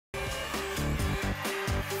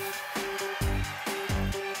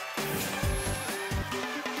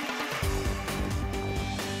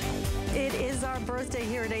birthday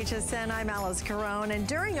here at HSN. I'm Alice Carone, and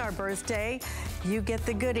during our birthday, you get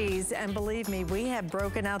the goodies. And believe me, we have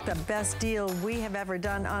broken out the best deal we have ever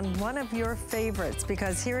done on one of your favorites,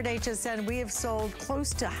 because here at HSN, we have sold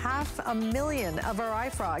close to 500,000 of our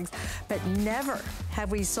iFrogs, but never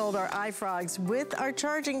have we sold our iFrogs with our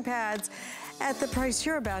charging pads at the price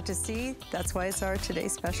you're about to see. That's why it's our Today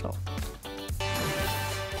Special.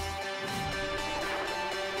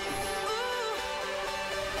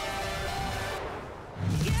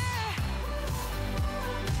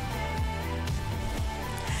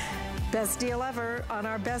 Best deal ever on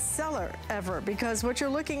our best seller ever, because what you're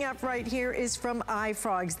looking at right here is from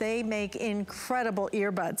iFrogs. They make incredible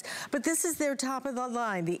earbuds, but this is their top of the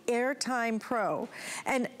line, the Airtime Pro.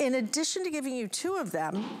 And in addition to giving you 2 of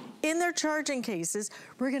them in their charging cases,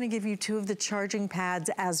 we're gonna give you 2 of the charging pads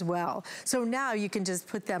as well. So now you can just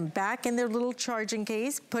put them back in their little charging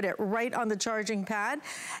case, put it right on the charging pad,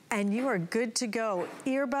 and you are good to go.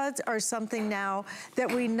 Earbuds are something now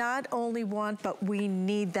that we not only want, but we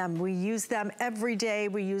need them. We use them every day.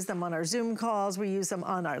 We use them on our Zoom calls. We use them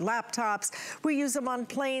on our laptops. We use them on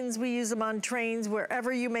planes. We use them on trains.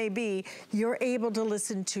 Wherever you may be, you're able to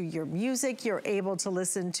listen to your music. You're able to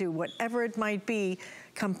listen to whatever it might be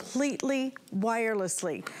completely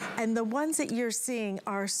wirelessly. And the ones that you're seeing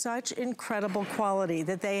are such incredible quality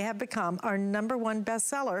that they have become our #1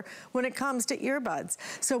 bestseller when it comes to earbuds.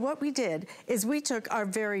 So what we did is we took our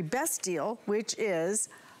very best deal, which is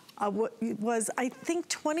what was, I think,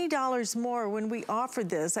 $20 more when we offered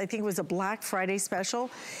this. I think it was a Black Friday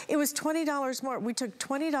special. It was $20 more. We took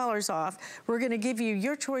 $20 off. We're gonna give you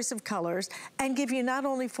your choice of colors and give you not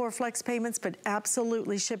only 4 flex payments, but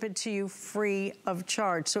absolutely ship it to you free of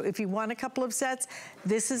charge. So if you want a couple of sets,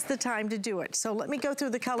 this is the time to do it. So let me go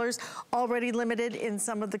through the colors, already limited in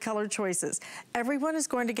some of the color choices. Everyone is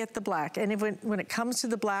going to get the black. And when it comes to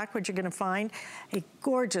the black, what you're gonna find, a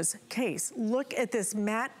gorgeous case. Look at this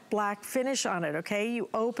matte black finish on it, okay? You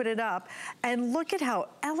open it up and look at how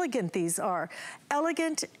elegant these are.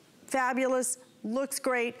 Elegant, fabulous, looks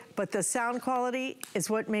great, but the sound quality is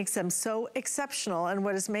what makes them so exceptional and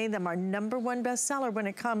what has made them our #1 bestseller when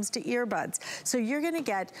it comes to earbuds. So you're gonna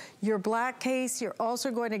get your black case. You're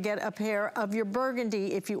also going to get a pair of your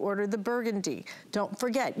burgundy if you order the burgundy. Don't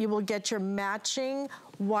forget, you will get your matching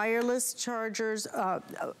wireless chargers,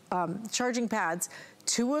 charging pads,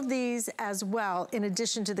 2 of these as well, in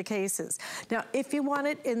addition to the cases. Now, if you want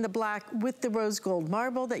it in the black with the rose gold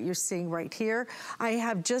marble that you're seeing right here, I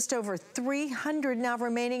have just over 300 now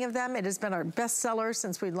remaining of them. It has been our best seller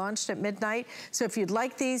since we launched at midnight. So if you'd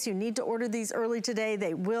like these, you need to order these early today.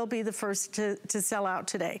 They will be the first to sell out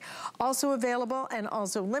today. Also available and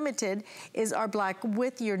also limited is our black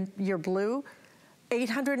with your blue.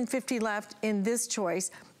 850 left in this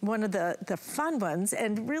choice. One of the fun ones,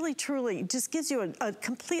 and really truly just gives you a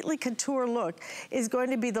completely couture look, is going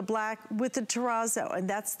to be the black with the terrazzo, and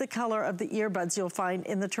that's the color of the earbuds you'll find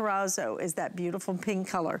in the terrazzo, is that beautiful pink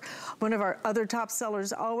color. One of our other top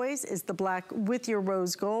sellers always is the black with your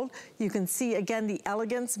rose gold. You can see again the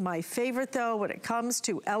elegance. My favorite though, when it comes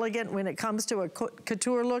to elegant, when it comes to a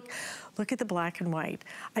couture look, look at the black and white.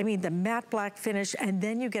 I mean, the matte black finish, and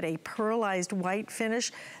then you get a pearlized white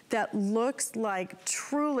finish that looks like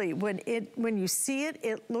truly, when you see it,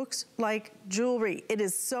 it looks like jewelry. It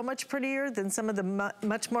is so much prettier than some of the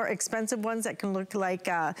much more expensive ones that can look like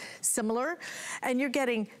similar. And you're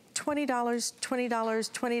getting $20,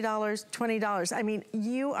 $20, $20, $20. I mean,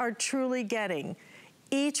 you are truly getting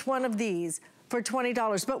each one of these for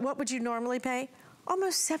 $20. But what would you normally pay?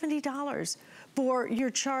 Almost $70 for your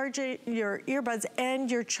earbuds and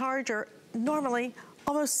your charger. Normally,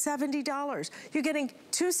 almost $70. You're getting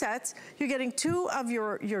 2 sets, you're getting 2 of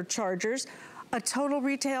your chargers, a total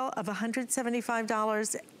retail of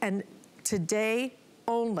 $175, and today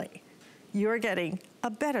only, you're getting a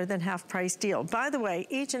better than half price deal. By the way,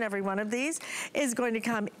 each and every one of these is going to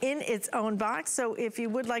come in its own box. So if you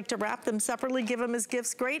would like to wrap them separately, give them as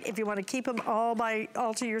gifts, great. If you want to keep them all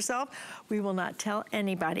to yourself, we will not tell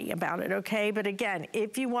anybody about it, okay? But again,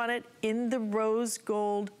 if you want it in the rose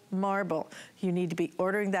gold marble, you need to be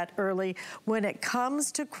ordering that early. When it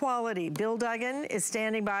comes to quality, Bill Duggan is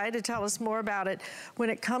standing by to tell us more about it. When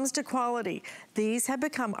it comes to quality, these have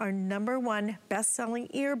become our #1 best-selling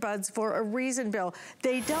earbuds for a reason, Bill.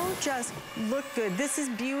 They don't just look good. This is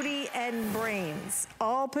beauty and brains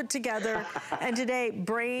all put together. And today,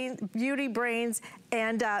 beauty, brains,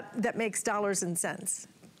 and that makes dollars and cents.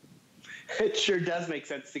 It sure does make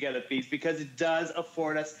sense together, Fees, because it does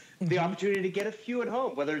afford us the opportunity to get a few at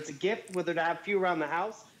home, whether it's a gift, whether to have a few around the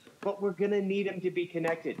house, but we're going to need them to be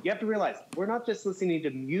connected. You have to realize, we're not just listening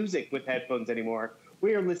to music with headphones anymore.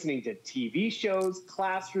 We are listening to TV shows,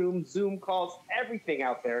 classrooms, Zoom calls, everything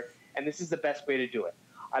out there, and this is the best way to do it.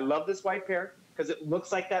 I love this white pair because it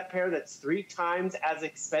looks like that pair that's 3 times as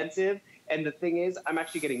expensive. And the thing is, I'm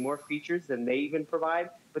actually getting more features than they even provide.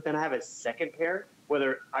 But then I have a second pair,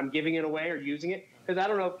 whether I'm giving it away or using it. Because I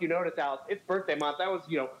don't know if you noticed, Alice, it's birthday month. I was,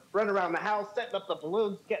 running around the house, setting up the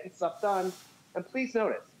balloons, getting stuff done. And please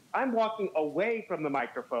notice, I'm walking away from the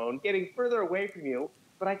microphone, getting further away from you,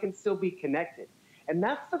 but I can still be connected. And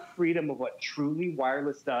that's the freedom of what truly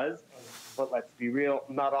wireless does. But let's be real,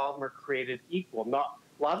 not all of them are created equal. A lot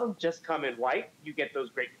of them just come in white. You get those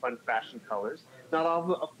great fun fashion colors. Not all of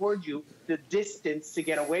them afford you the distance to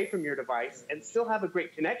get away from your device and still have a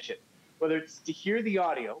great connection, whether it's to hear the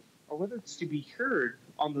audio or whether it's to be heard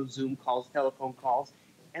on those Zoom calls, telephone calls.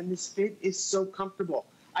 And this fit is so comfortable.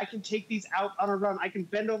 I can take these out on a run. I can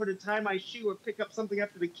bend over to tie my shoe or pick up something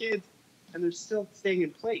after the kids, and they're still staying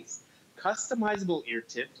in place. Customizable ear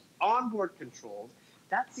tips, onboard controls.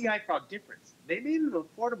 That's the iFrog difference. They made it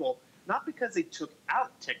affordable, not because they took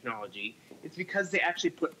out technology, it's because they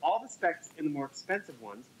actually put all the specs in the more expensive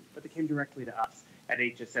ones, but they came directly to us at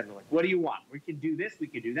HSN. They're like, what do you want? We can do this, we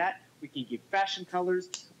can do that, we can give fashion colors.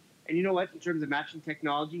 And you know what, in terms of matching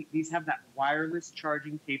technology, these have that wireless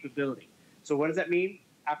charging capability. So what does that mean?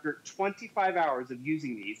 After 25 hours of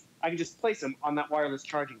using these, I can just place them on that wireless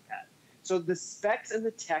charging pad. So the specs and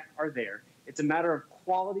the tech are there. It's a matter of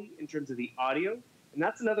quality in terms of the audio. And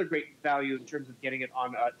that's another great value in terms of getting it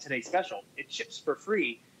on today's special. It ships for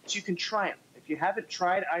free, so you can try them. If you haven't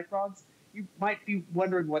tried iFrogs, you might be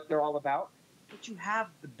wondering what they're all about. But you have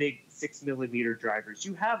the big 6mm drivers.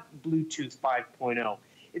 You have Bluetooth 5.0.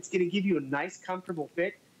 It's going to give you a nice, comfortable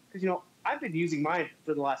fit. Because, I've been using mine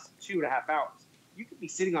for the last 2.5 hours. You could be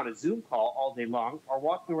sitting on a Zoom call all day long or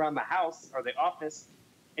walking around the house or the office,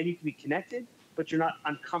 and you can be connected, but you're not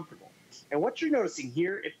uncomfortable. And what you're noticing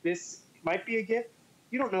here, if this might be a gift,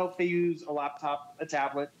 you don't know if they use a laptop, a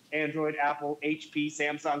tablet, Android, Apple, HP,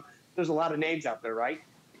 Samsung. There's a lot of names out there, right?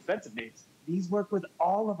 Expensive names. These work with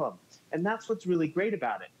all of them. And that's what's really great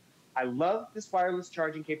about it. I love this wireless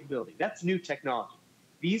charging capability. That's new technology.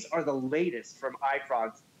 These are the latest from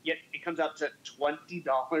iFrogs, yet it comes out to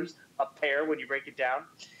 $20 a pair when you break it down.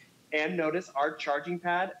 And notice our charging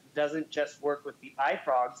pad doesn't just work with the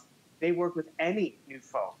iFrogs, they work with any new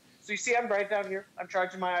phone. So you see I'm right down here. I'm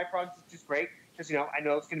charging my iFrogs, which is great. Because, I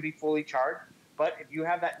know it's going to be fully charged. But if you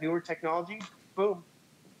have that newer technology, boom.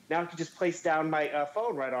 Now I can just place down my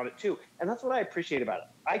phone right on it, too. And that's what I appreciate about it.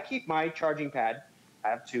 I keep my charging pad. I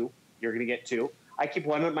have 2. You're going to get 2. I keep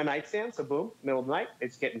one on my nightstand. So, boom, middle of the night,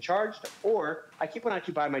 it's getting charged. Or I keep one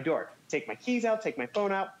actually by my door. Take my keys out, take my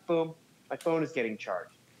phone out. Boom, my phone is getting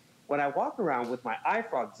charged. When I walk around with my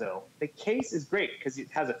iFrogs, though, the case is great because it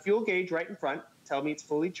has a fuel gauge right in front. Tell me it's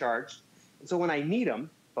fully charged. And so when I need them,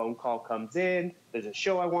 phone call comes in, there's a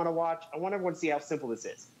show I want to watch. I want everyone to see how simple this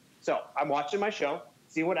is. So I'm watching my show,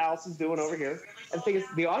 see what Alice is doing over here. And the thing is,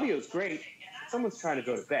 the audio is great, but someone's trying to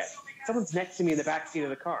go to bed. Someone's next to me in the back seat of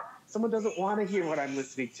the car. Someone doesn't want to hear what I'm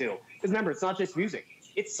listening to. Because remember, it's not just music.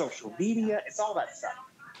 It's social media. It's all that stuff.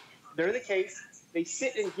 They're the case. They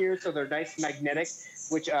sit in here, so they're nice magnetic,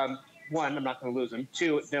 which, 1, I'm not going to lose them.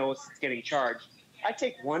 2, it knows it's getting charged. I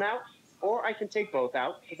take one out, or I can take both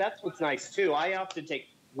out, because that's what's nice, too. I often take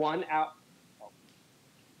one out.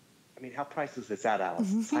 I mean, how priceless is that,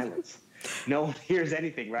 Alice? Silence. No one hears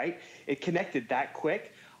anything, right? It connected that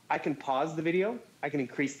quick. I can pause the video. I can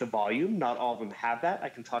increase the volume. Not all of them have that. I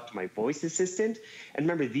can talk to my voice assistant. And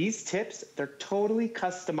remember, these tips, they're totally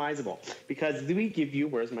customizable because we give you,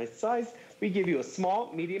 where's my size? We give you a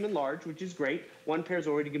small, medium, and large, which is great. One pair is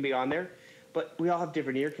already going to be on there. But we all have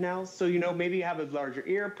different ear canals. So, maybe you have a larger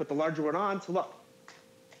ear, put the larger one on. So look,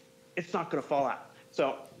 it's not going to fall out.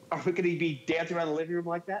 So are we going to be dancing around the living room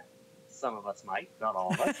like that? Some of us might, not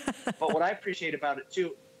all of us. But what I appreciate about it,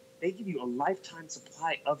 too, they give you a lifetime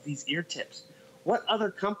supply of these ear tips. What other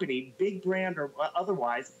company, big brand or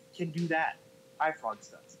otherwise, can do that?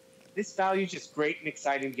 iFrogs does. This value is just great and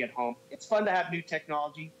exciting to get home. It's fun to have new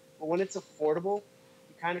technology, but when it's affordable,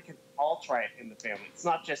 you kind of can all try it in the family. It's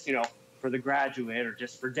not just, for the graduate or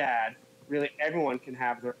just for dad. Really, everyone can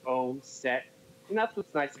have their own set. And that's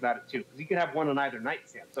what's nice about it, too, because you can have one on either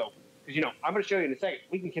nightstand. So, because, I'm going to show you in a second,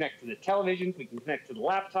 we can connect to the televisions, we can connect to the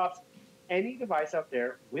laptops, any device out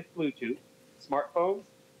there with Bluetooth, smartphones,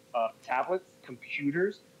 tablets,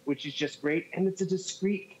 computers, which is just great. And it's a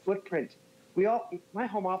discrete footprint. My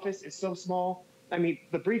home office is so small. I mean,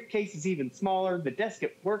 the briefcase is even smaller. The desk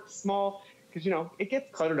at work's small because, it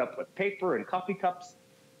gets cluttered up with paper and coffee cups.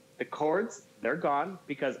 The cords, they're gone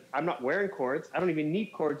because I'm not wearing cords. I don't even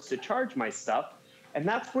need cords to charge my stuff. And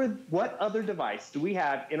that's where, what other device do we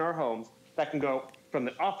have in our homes that can go from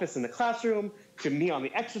the office and the classroom to me on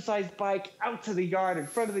the exercise bike, out to the yard in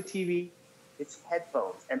front of the TV? It's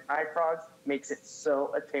headphones. And iFrogs makes it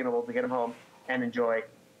so attainable to get them home and enjoy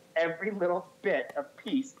every little bit of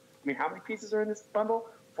piece. I mean, how many pieces are in this bundle?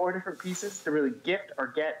 4 different pieces to really gift or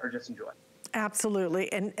get or just enjoy.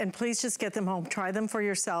 Absolutely, and please just get them home. Try them for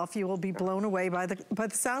yourself. You will be blown away by the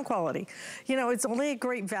sound quality. You know, it's only a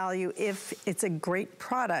great value if it's a great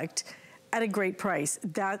product at a great price.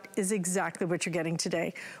 That is exactly what you're getting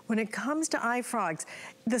today. When it comes to iFrogs,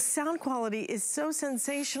 the sound quality is so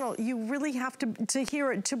sensational. You really have to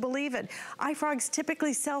hear it to believe it. iFrogs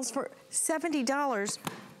typically sells for $70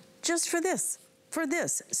 just for this. For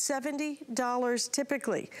this, $70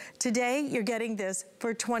 typically. Today, you're getting this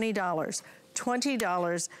for $20.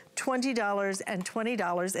 $20, $20, and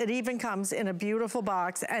 $20. It even comes in a beautiful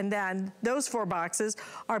box, and then those 4 boxes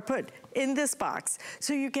are put in this box.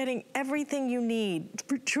 So you're getting everything you need,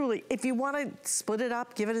 truly. If you want to split it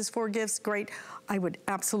up, give it as 4 gifts, great. I would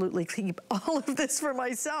absolutely keep all of this for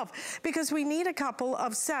myself because we need a couple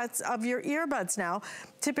of sets of your earbuds now.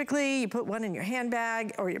 Typically, you put one in your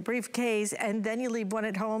handbag or your briefcase, and then you leave one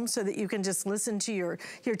at home so that you can just listen to your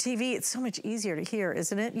TV. It's so much easier to hear,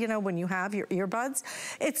 isn't it? You know, when you have your earbuds.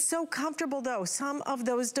 It's so comfortable though. Some of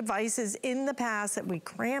those devices in the past that we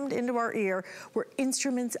crammed into our ear were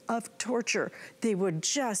instruments of torture. They would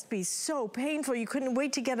just be so painful. You couldn't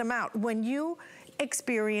wait to get them out. When you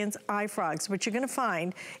experience iFrogs, what you're gonna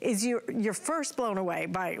find is you're first blown away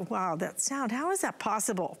by, wow, that sound, how is that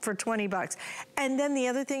possible for 20 bucks? And then the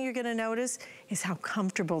other thing you're gonna notice is how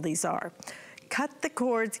comfortable these are. Cut the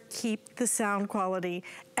cords, keep the sound quality,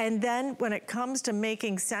 and then when it comes to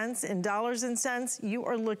making sense in dollars and cents, you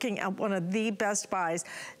are looking at one of the best buys,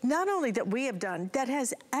 not only that we have done, that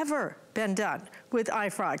has ever been done with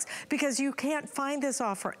iFrogs, because you can't find this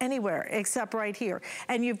offer anywhere except right here.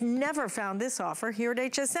 And you've never found this offer here at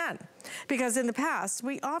HSN, because in the past,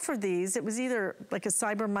 we offered these, it was either like a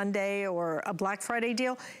Cyber Monday or a Black Friday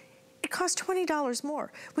deal. It cost $20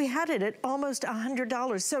 more. We had it at almost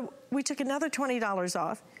 $100. So we took another $20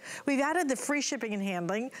 off. We've added the free shipping and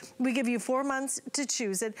handling. We give you 4 months to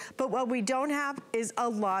choose it. But what we don't have is a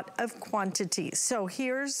lot of quantity. So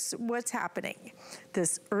here's what's happening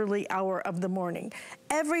this early hour of the morning.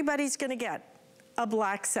 Everybody's gonna get a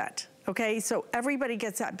black set. Okay, so everybody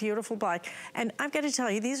gets that beautiful black. And I've got to tell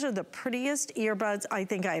you, these are the prettiest earbuds I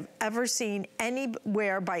think I've ever seen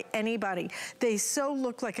anywhere by anybody. They so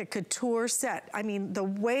look like a couture set. I mean, the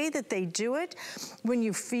way that they do it, when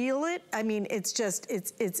you feel it, I mean, it's just,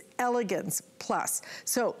 it's elegance plus.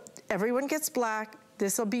 So everyone gets black.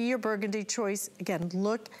 This will be your burgundy choice. Again,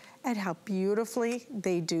 look at how beautifully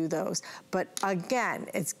they do those. But again,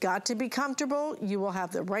 it's got to be comfortable. You will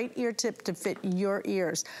have the right ear tip to fit your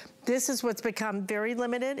ears. This is what's become very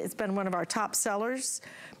limited. It's been one of our top sellers.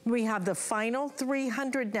 We have the final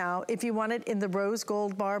 300 now. If you want it in the rose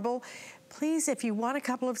gold marble, please, if you want a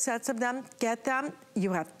couple of sets of them, get them.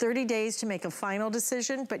 You have 30 days to make a final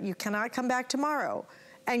decision, but you cannot come back tomorrow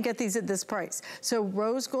and get these at this price. So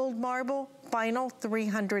rose gold marble, final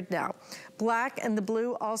 300 now. Black and the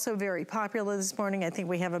blue, also very popular this morning. I think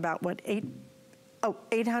we have about, what,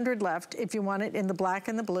 800 left if you want it in the black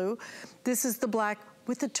and the blue. This is the black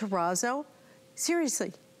with the terrazzo.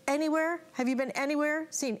 Seriously, anywhere? Have you been anywhere,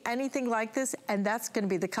 seen anything like this? And that's gonna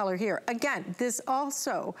be the color here. Again, this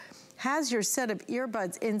also has your set of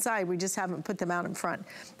earbuds inside. We just haven't put them out in front.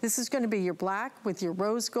 This is gonna be your black with your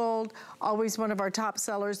rose gold, always one of our top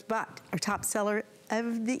sellers, but our top seller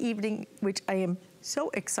of the evening, which I am so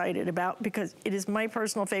excited about because it is my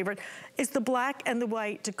personal favorite, is the black and the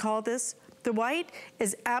white. To call this the white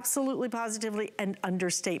is absolutely positively an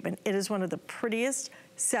understatement. It is one of the prettiest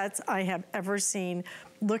sets I have ever seen.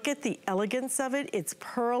 Look at the elegance of it. It's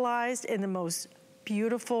pearlized in the most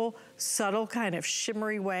beautiful, subtle kind of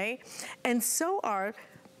shimmery way. And so are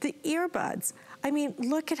the earbuds. I mean,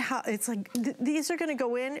 look at how, it's like, these are gonna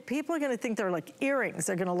go in, people are gonna think they're like earrings.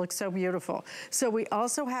 They're gonna look so beautiful. So we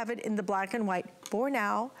also have it in the black and white for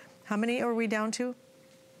now. How many are we down to?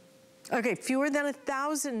 Okay, fewer than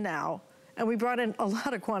 1,000 now. And we brought in a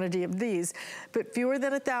lot of quantity of these, but fewer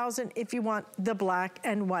than 1,000 if you want the black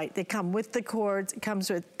and white. They come with the cords, it comes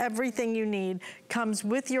with everything you need, comes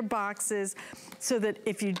with your boxes, so that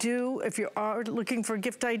if you are looking for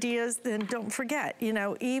gift ideas, then don't forget, you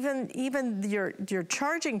know, even your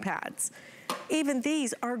charging pads. even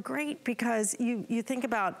these are great because you think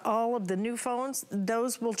about all of the new phones,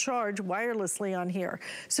 those will charge wirelessly on here.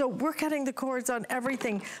 So we're cutting the cords on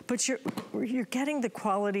everything, but you're getting the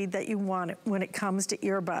quality that you want when it comes to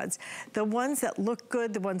earbuds. The ones that look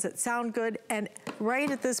good, the ones that sound good, and right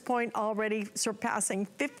at this point already surpassing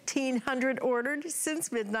 1,500 ordered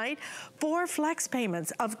since midnight, 4 flex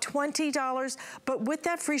payments of $20, but with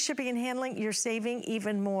that free shipping and handling, you're saving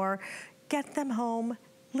even more. Get them home,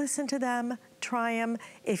 listen to them, try them.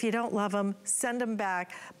 If you don't love them, send them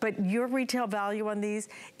back. But your retail value on these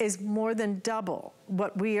is more than double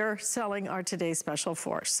what we are selling our today's special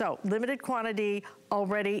for. So limited quantity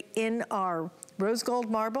already in our rose gold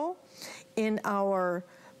marble, in our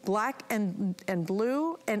black and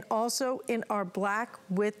blue, and also in our black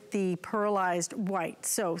with the pearlized white.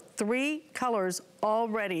 So 3 colors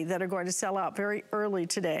already that are going to sell out very early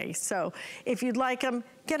today. So if you'd like them,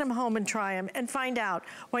 get them home and try them and find out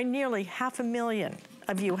why nearly 500,000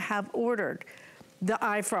 of you have ordered the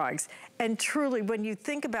iFrogs. And truly, when you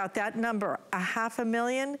think about that number,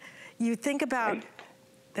 500,000, you think about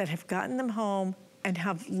that have gotten them home and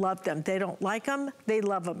have loved them. They don't like them, they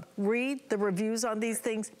love them. Read the reviews on these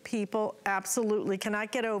things. People absolutely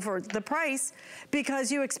cannot get over the price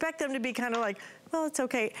because you expect them to be kind of like, well, it's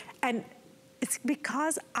okay. And it's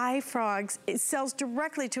because iFrogs, it sells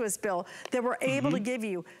directly to us, Bill, that we're able to give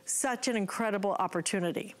you such an incredible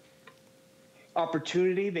opportunity.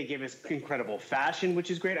 They give us incredible fashion,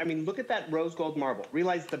 which is great. I mean, look at that rose gold marble.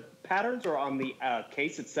 Realize the patterns are on the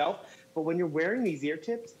case itself, but when you're wearing these ear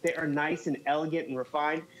tips, they are nice and elegant and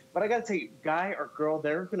refined. But I gotta tell you, guy or girl,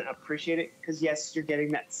 they're gonna appreciate it because yes, you're getting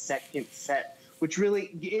that second set, which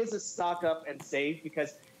really is a stock up and save,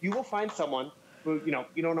 because you will find someone who, you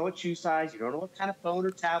don't know what shoe size, you don't know what kind of phone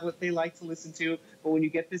or tablet they like to listen to, but when you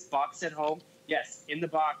get this box at home, yes, in the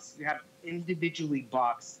box, you have individually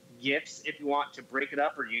boxed gifts if you want to break it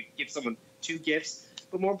up, or you give someone 2 gifts.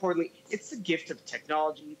 But more importantly, it's the gift of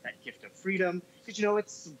technology, that gift of freedom. Because,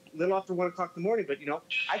 it's a little after 1 o'clock in the morning, but,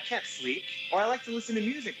 I can't sleep, or I like to listen to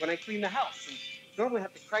music when I clean the house. And normally I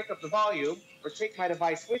have to crank up the volume or take my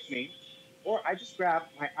device with me, or I just grab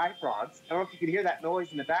my iFrogs. I don't know if you can hear that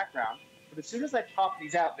noise in the background, but as soon as I pop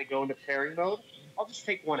these out, they go into pairing mode. I'll just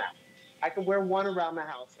take one out. I can wear one around the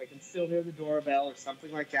house. I can still hear the doorbell or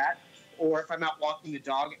something like that. Or if I'm out walking the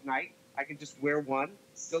dog at night, I can just wear one,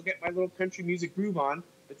 still get my little country music groove on,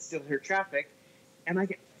 but still hear traffic. And I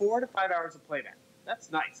get 4 to 5 hours of playback.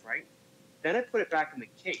 That's nice, right? Then I put it back in the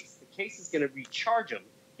case. The case is going to recharge them,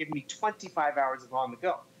 giving me 25 hours of on the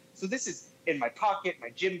go. So this is in my pocket, my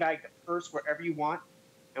gym bag, the purse, wherever you want.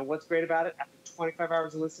 And what's great about it, after 25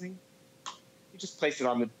 hours of listening, you just place it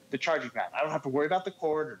on the charging pad. I don't have to worry about the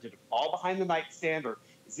cord, or did it fall behind the nightstand, or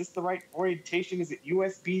is this the right orientation? Is it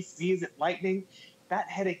USB-C? Is it Lightning? That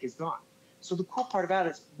headache is gone. So the cool part about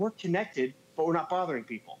it is we're connected, but we're not bothering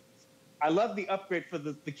people. I love the upgrade for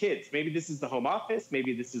the kids. Maybe this is the home office.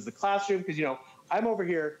 Maybe this is the classroom, because, I'm over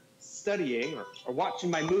here studying or watching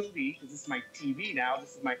my movie, because this is my TV now.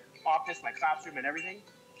 This is my office, my classroom, and everything.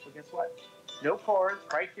 So guess what? No cords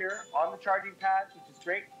right here on the charging pads, which is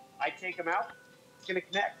great. I take them out. It's going to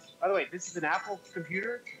connect. By the way, this is an Apple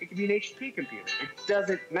computer. It can be an HP computer. It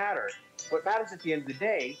doesn't matter. What matters at the end of the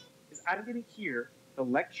day is I'm going to hear the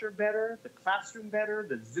lecture better, the classroom better,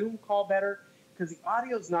 the Zoom call better, because the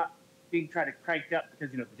audio is not being tried to cranked up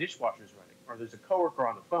because, the dishwasher's running or there's a coworker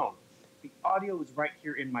on the phone. The audio is right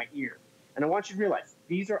here in my ear. And I want you to realize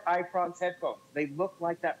these are iFrogs headphones. They look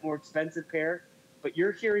like that more expensive pair, but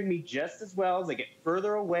you're hearing me just as well as I get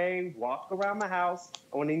further away, walk around the house,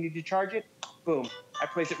 and when I need to charge it, boom, I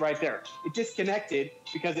place it right there. It just connected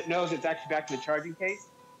because it knows it's actually back to the charging case.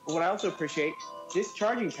 But what I also appreciate, this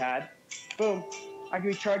charging pad, boom, I can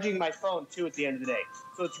be charging my phone too at the end of the day.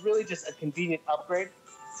 So it's really just a convenient upgrade.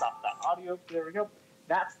 Stop that audio, there we go.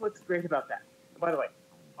 That's what's great about that. And by the way,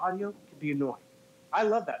 audio can be annoying. I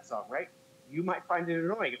love that song, right? You might find it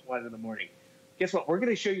annoying at 1 in the morning. Guess what? We're going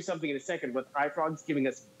to show you something in a second with iFrogs giving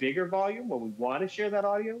us bigger volume when we want to share that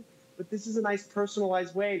audio. But this is a nice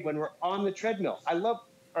personalized way when we're on the treadmill.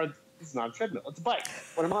 This is not a treadmill, it's a bike.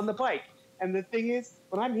 When I'm on the bike. And the thing is,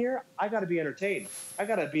 when I'm here, I got to be entertained. I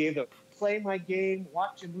got to be able to play my game,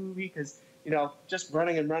 watch a movie, because, just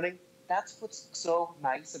running and running. That's what's so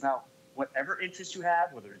nice about whatever interest you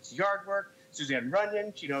have, whether it's yard work. Suzanne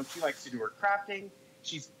Runyon, she likes to do her crafting.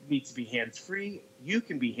 She needs to be hands-free. You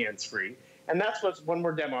can be hands-free. And that's what's one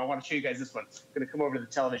more demo. I want to show you guys this one. I'm going to come over to the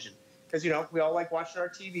television. Because, we all like watching our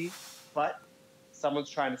TV, but someone's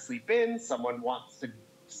trying to sleep in. Someone wants to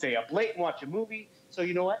stay up late and watch a movie. So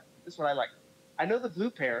you know what? This is what I like. I know the blue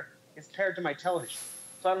pair is paired to my television.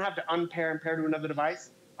 So I don't have to unpair and pair to another device.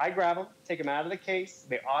 I grab them, take them out of the case.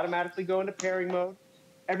 They automatically go into pairing mode.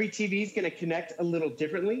 Every TV is going to connect a little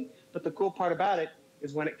differently, but the cool part about it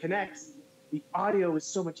is when it connects, the audio is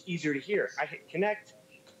so much easier to hear. I hit connect.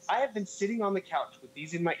 I have been sitting on the couch with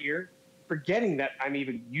these in my ear, forgetting that I'm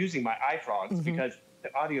even using my iFrogs because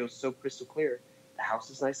the audio is so crystal clear. The house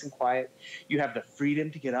is nice and quiet. You have the freedom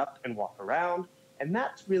to get up and walk around. And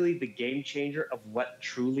that's really the game changer of what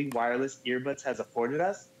truly wireless earbuds has afforded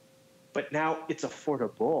us. But now it's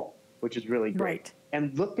affordable, which is really great. Right.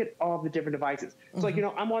 And look at all the different devices. It's like, you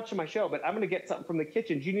know, I'm watching my show, but I'm going to get something from the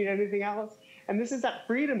kitchen. Do you need anything else? And this is that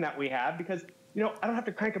freedom that we have because, you know, I don't have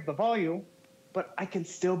to crank up the volume, but I can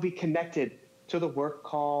still be connected to the work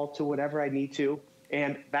call, to whatever I need to.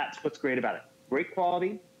 And that's what's great about it. Great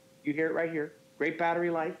quality. You hear it right here. Great battery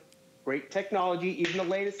life. Great technology, even the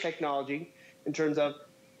latest technology in terms of,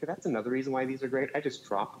 that's another reason why these are great. I just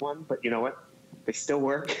dropped one, but you know what? They still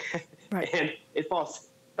work. Right. And it falls.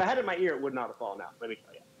 If I had it in my ear, it would not have fallen out, let me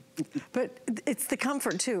tell you. But it's the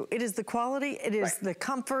comfort too. It is the quality, it is the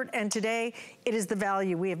comfort, and today it is the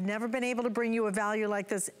value. We have never been able to bring you a value like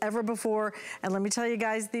this ever before. And let me tell you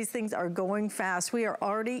guys, these things are going fast. We are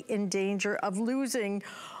already in danger of losing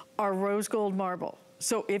our rose gold marble.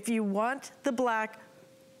 So if you want the black,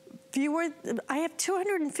 I have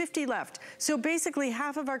 250 left. So basically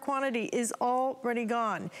half of our quantity is already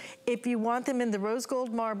gone. If you want them in the rose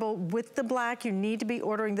gold marble with the black, you need to be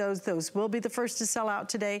ordering those. Those will be the first to sell out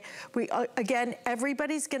today. Again,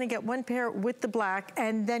 everybody's gonna get one pair with the black,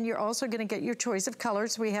 and then you're also gonna get your choice of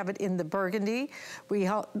colors. We have it in the burgundy.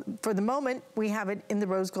 For the moment, we have it in the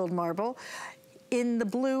rose gold marble. In the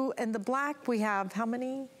blue and the black, we have how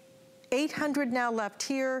many? 800 now left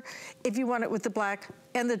here if you want it with the black.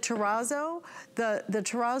 And the terrazzo, the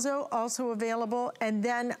terrazzo also available. And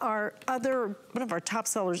then one of our top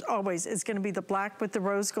sellers always is gonna be the black with the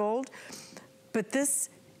rose gold. But this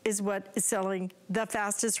is what is selling the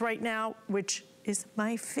fastest right now, which is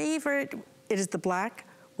my favorite. It is the black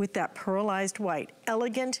with that pearlized white.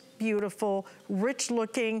 Elegant, beautiful, rich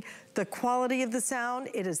looking, the quality of the sound,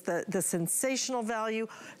 it is the sensational value.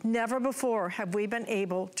 Never before have we been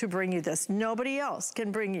able to bring you this. Nobody else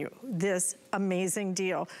can bring you this amazing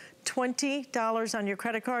deal. $20 on your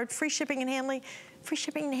credit card, free shipping and handling,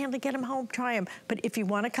 get them home, try them. But if you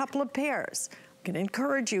want a couple of pairs, I'm gonna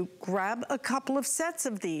encourage you, grab a couple of sets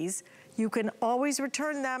of these. You can always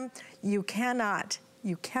return them. You cannot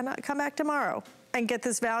come back tomorrow and get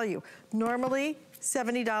this value. Normally,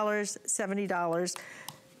 $70, $70,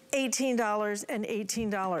 $18, and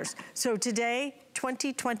 $18. So today,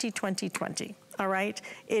 20, 20, 20, 20, all right?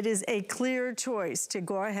 It is a clear choice to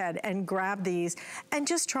go ahead and grab these and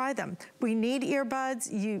just try them. We need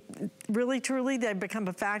earbuds. You really, truly, they've become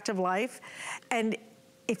a fact of life. And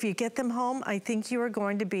if you get them home, I think you are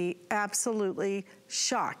going to be absolutely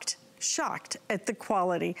shocked at the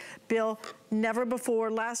quality. Bill, never before.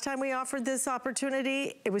 Last time we offered this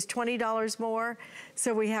opportunity, it was $20 more.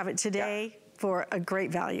 So we have it today for a great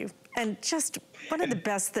value. And just one of the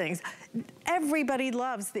best things. Everybody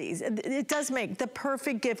loves these. It does make the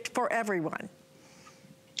perfect gift for everyone.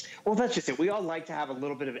 Well, that's just it. We all like to have a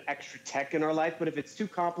little bit of extra tech in our life, but if it's too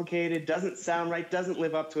complicated, doesn't sound right, doesn't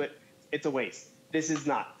live up to it, it's a waste. This is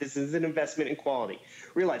not. This is an investment in quality.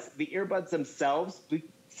 Realize the earbuds themselves,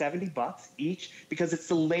 $70 each, because it's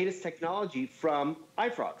the latest technology from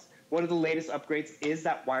iFrogs. One of the latest upgrades is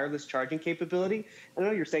that wireless charging capability. I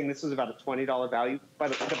know you're saying this was about a $20 value,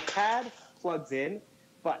 but the pad plugs in,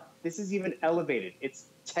 but this is even elevated. It's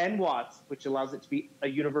 10 watts, which allows it to be a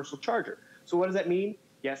universal charger. So what does that mean?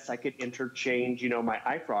 Yes, I could interchange, my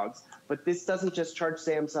iFrogs, but this doesn't just charge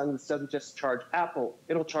Samsung, this doesn't just charge Apple,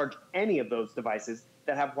 it'll charge any of those devices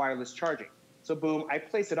that have wireless charging. So boom, I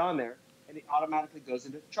place it on there, and it automatically goes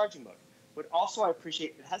into charging mode. But also I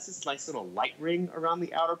appreciate it has this nice little light ring around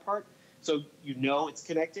the outer part, so it's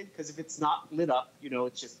connected, because if it's not lit up,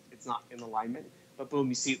 it's not in alignment. But boom,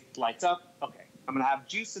 you see it lights up. Okay, I'm gonna have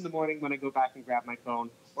juice in the morning when I go back and grab my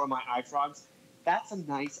phone or my iFrogs. That's a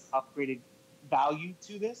nice upgraded value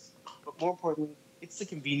to this, but more importantly, it's the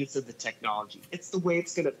convenience of the technology. It's the way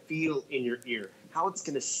it's gonna feel in your ear, how it's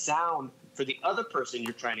gonna sound for the other person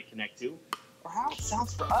you're trying to connect to, or how it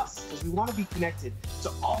sounds for us, because we want to be connected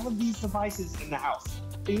to all of these devices in the house.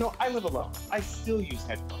 And, I live alone. I still use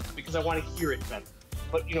headphones because I want to hear it better.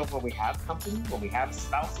 But, when we have company, when we have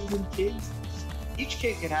spouses and kids, each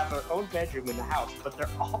kid can have their own bedroom in the house, but they're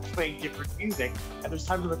all playing different music, and there's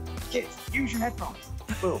time to kids, use your headphones.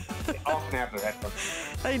 Boom, they all can have their headphones.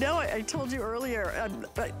 I know, I told you earlier,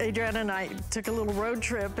 Adriana and I took a little road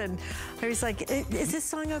trip, and I was like, is this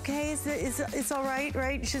song okay? Is it's all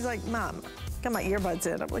right? She's like, Mom, got my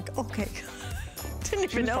earbuds in. I'm like, okay. didn't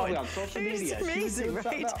even know it. On social media. It's amazing,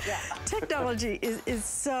 right? Yeah. Technology is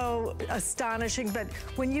so astonishing, but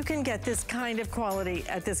when you can get this kind of quality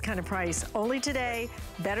at this kind of price, only today,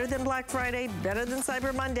 better than Black Friday, better than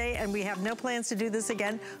Cyber Monday, and we have no plans to do this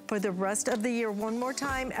again for the rest of the year. One more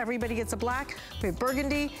time, everybody gets a black, we have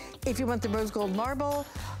burgundy. If you want the rose gold marble,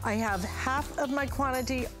 I have half of my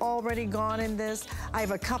quantity already gone in this. I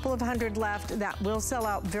have a couple of hundred left that will sell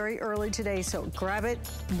out very early today, so grab it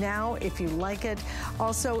now if you like it.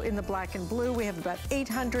 Also in the black and blue, we have about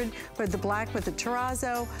 800 for the black with the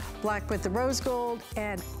terrazzo, black with the rose gold,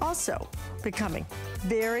 and also becoming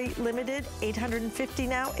very limited, 850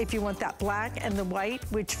 now if you want that black and the white,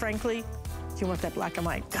 which frankly, you want that black and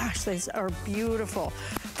white. Gosh, these are beautiful.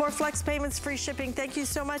 4 flex payments, free shipping. Thank you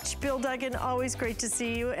so much, Bill Duggan. Always great to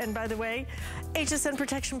see you. And by the way, HSN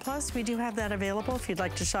Protection Plus, we do have that available if you'd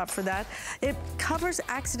like to shop for that. It covers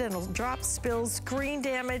accidental drops, spills, screen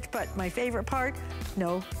damage, but my favorite part,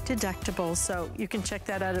 no deductible. So you can check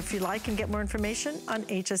that out if you like and get more information on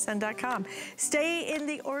hsn.com. Stay in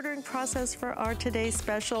the ordering process for our today's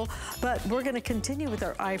special, but we're going to continue with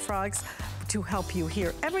our iFrogs to help you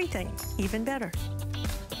hear everything even better.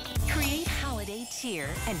 Create holiday cheer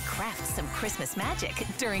and craft some Christmas magic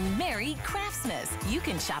during Merry Craftsmas. You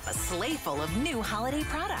can shop a sleigh full of new holiday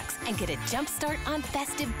products and get a jump start on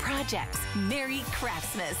festive projects. Merry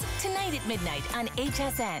Craftsmas, tonight at midnight on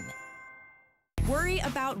HSN. Worry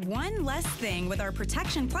about one less thing with our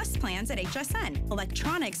Protection Plus plans at HSN.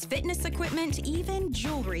 Electronics, fitness equipment, even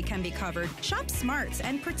jewelry can be covered. Shop smart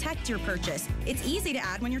and protect your purchase. It's easy to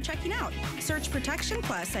add when you're checking out. Search Protection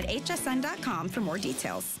Plus at hsn.com for more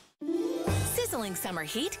details. Sizzling summer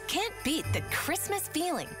heat can't beat the Christmas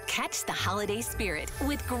feeling. Catch the holiday spirit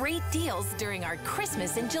with great deals during our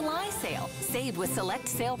Christmas in July sale. Save with select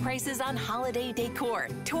sale prices on holiday decor,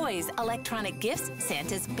 toys, electronic gifts,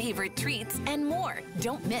 Santa's favorite treats, and more.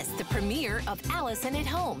 Don't miss the premiere of Allison at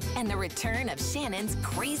Home and the return of Shannon's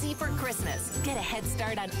Crazy for Christmas. Get a head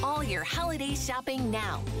start on all your holiday shopping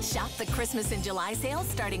now. Shop the Christmas in July sale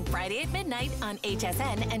starting Friday at midnight on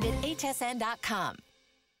HSN and at hsn.com.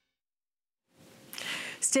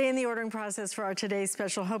 Stay in the ordering process for our today's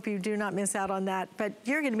special. Hope you do not miss out on that. But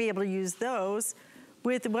you're going to be able to use those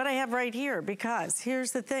with what I have right here, because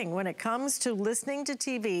here's the thing. When it comes to listening to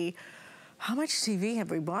TV, how much TV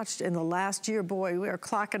have we watched in the last year? Boy, we are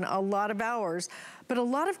clocking a lot of hours. But a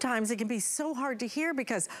lot of times it can be so hard to hear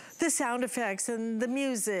because the sound effects and the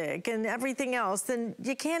music and everything else, then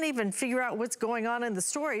you can't even figure out what's going on in the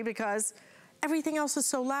story because everything else is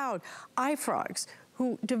so loud. iFrogs,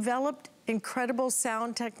 who developed incredible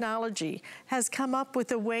sound technology, has come up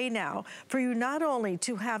with a way now for you not only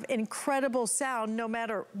to have incredible sound no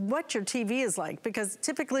matter what your TV is like, because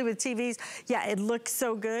typically with TVs, yeah, it looks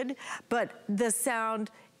so good, but the sound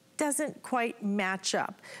doesn't quite match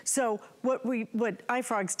up. So what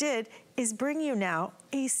iFrogs did is bring you now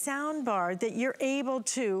a sound bar that you're able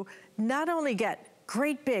to not only get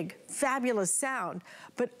great big fabulous sound,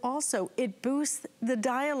 but also it boosts the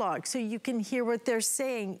dialogue so you can hear what they're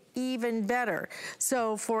saying even better.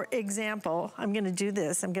 So for example, I'm gonna do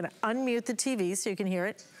this. I'm gonna unmute the TV so you can hear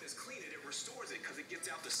it. Clean it, it restores it because it gets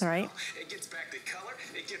out the smell. All right. It gets back the color,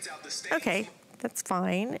 it gets out the stains. Okay, that's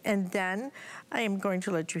fine. And then I am going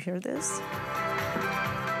to let you hear this.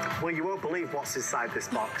 Well, you won't believe what's inside this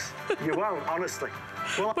box. You won't, honestly.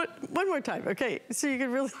 Well, But one more time, okay? So you can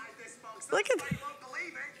really, look at that.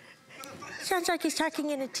 Sounds like he's talking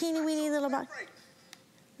in a teeny weeny little box.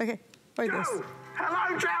 Okay, like this. Joe!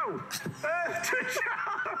 Hello, Joe! To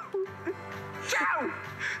Joe! Joe!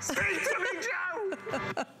 Speak to me,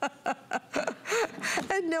 Joe!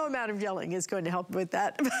 And no amount of yelling is going to help with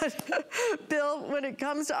that. But Bill, when it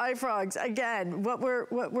comes to iFrogs, again, what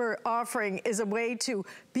we're offering is a way to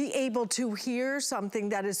be able to hear something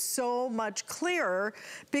that is so much clearer,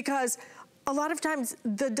 because a lot of times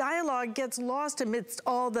the dialogue gets lost amidst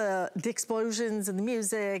all the explosions and the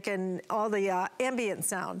music and all the ambient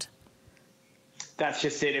sound. That's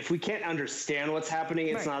just it. If we can't understand what's happening,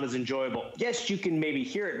 it's not as enjoyable. Yes, you can maybe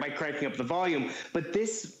hear it by cranking up the volume, but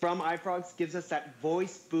this from iFrogs gives us that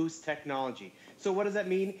voice boost technology. So what does that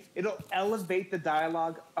mean? It'll elevate the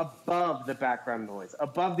dialogue above the background noise,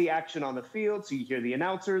 above the action on the field, so you hear the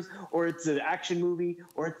announcers, or it's an action movie,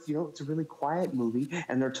 or it's, you know, it's a really quiet movie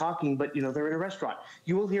and they're talking, but you know, they're in a restaurant.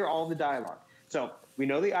 You will hear all the dialogue. So we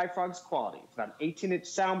know the iFrogs quality. It's got an 18-inch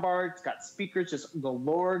soundbar. It's got speakers just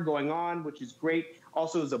galore going on, which is great.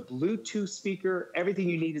 Also, is a Bluetooth speaker. Everything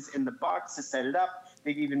you need is in the box to set it up.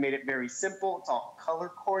 They've even made it very simple. It's all color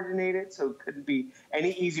coordinated, so it couldn't be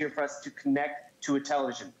any easier for us to connect to a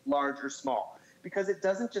television, large or small, because it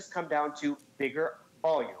doesn't just come down to bigger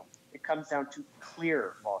volume. it comes down to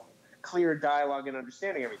clear volume, clear dialogue, and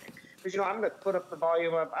understanding everything. Because, I'm going to put up the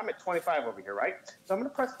volume up. I'm at 25 over here, right? So I'm going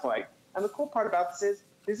to press play. And the cool part about this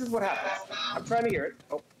is what happens. I'm trying to hear it.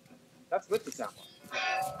 Oh, that's with the sound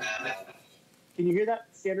bar. Can you hear that,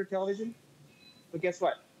 standard television? But guess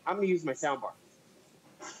what? I'm going to use my sound bar.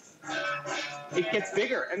 It gets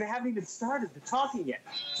bigger, and they haven't even started the talking yet.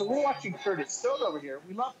 So we're watching Curtis Stone over here.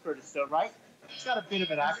 We love Curtis Stone, right? He's got a bit of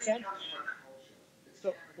an accent.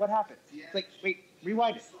 So what happened? It's like, wait,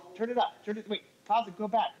 rewind it. Turn it up. Wait, pause it, go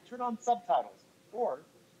back. Turn on subtitles. Or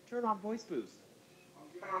turn on voice boost.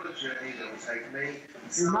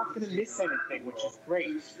 You're not going to miss anything, which is great.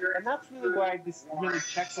 And that's really why this really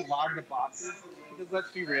checks a lot of the boxes. Because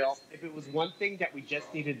let's be real, if it was one thing that we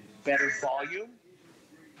just needed better volume,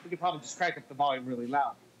 we could probably just crank up the volume really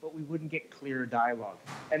loud, but we wouldn't get clear dialogue.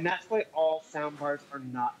 And that's why all soundbars are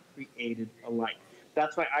not created alike.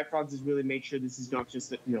 That's why iFrogs has really made sure this is not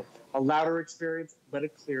just a louder experience, but a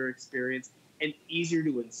clearer experience, an easier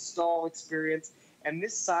to install experience. And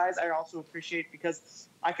this size I also appreciate because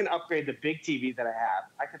I can upgrade the big TV that I have.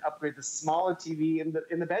 I can upgrade the smaller TV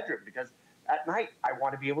in the bedroom because at night I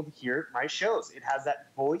want to be able to hear my shows. It has that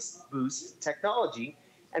voice boost technology,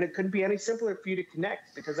 and it couldn't be any simpler for you to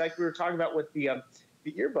connect because like we were talking about with the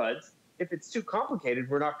earbuds, if it's too complicated,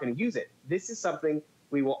 we're not going to use it. This is something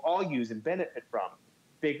we will all use and benefit from.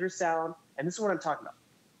 Bigger sound, and this is what I'm talking about.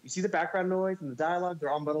 You see the background noise and the dialogue,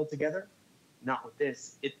 they're all bundled together? Not with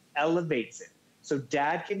this. It elevates it. So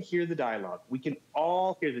Dad can hear the dialogue. We can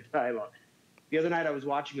all hear the dialogue. The other night I was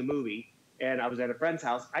watching a movie, and I was at a friend's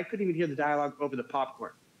house. I couldn't even hear the dialogue over the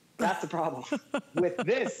popcorn. That's the problem. With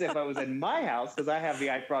this, if I was in my house, because I have the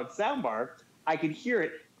iFrog soundbar, I could hear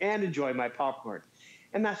it and enjoy my popcorn.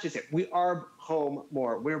 And that's just it. We are home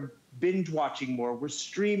more. We're binge watching more. We're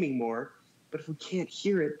streaming more. But if we can't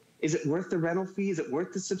hear it, is it worth the rental fee? Is it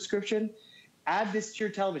worth the subscription? Add this to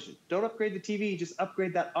your television. Don't upgrade the TV. Just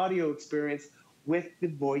upgrade that audio experience with the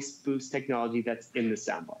voice boost technology that's in the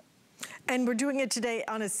soundbar. And we're doing it today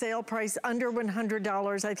on a sale price under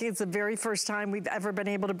 $100. I think it's the very first time we've ever been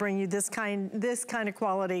able to bring you this kind of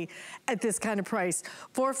quality at this kind of price.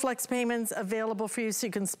 4 flex payments available for you so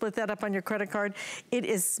you can split that up on your credit card. It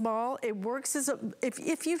is small. It works as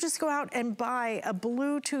if you just go out and buy a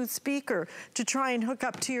Bluetooth speaker to try and hook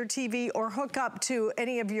up to your TV or hook up to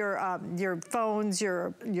any of your phones,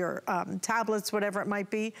 your tablets, whatever it might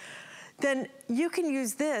be, then you can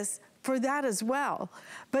use this for that as well.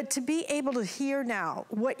 But to be able to hear now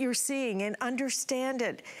what you're seeing and understand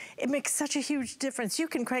it, it makes such a huge difference. You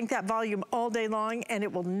can crank that volume all day long and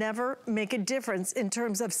it will never make a difference in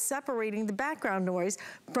terms of separating the background noise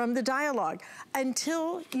from the dialogue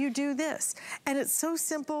until you do this. And it's so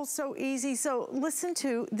simple, so easy, so listen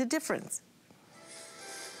to the difference.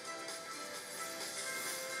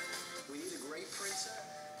 We need a great printer.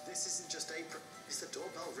 This isn't just a is the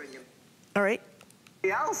doorbell ringing? All right.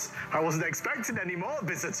 Else. I wasn't expecting any more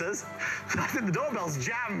visitors. I think the doorbell's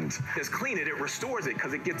jammed. Just clean it, it restores it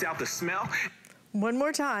because it gets out the smell. One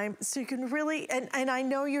more time, so you can really, and I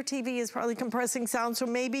know your TV is probably compressing sound, so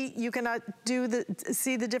maybe you cannot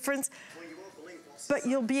see the difference, Well, you won't believe what's but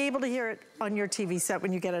you'll be able to hear it on your TV set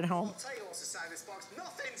when you get it home. I'll tell you what's inside this box.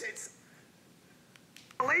 Nothing's it's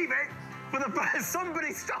Believe it.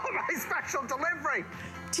 Somebody stole my special delivery.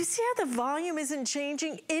 Do you see how the volume isn't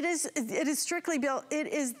changing? It is strictly, Bill, it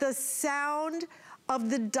is the sound of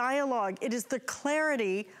the dialogue. It is the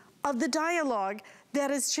clarity of the dialogue that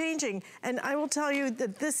is changing. And I will tell you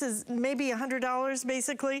that this is maybe $100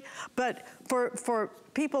 basically, but for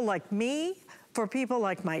people like me, for people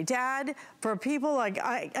like my dad, for people like,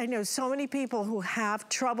 I know so many people who have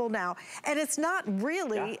trouble now. And it's not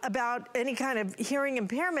really about any kind of hearing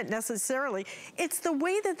impairment necessarily. It's the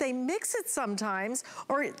way that they mix it sometimes,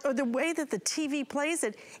 or the way that the TV plays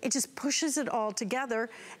it, it just pushes it all together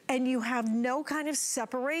and you have no kind of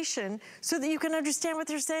separation so that you can understand what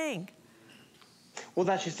they're saying. Well,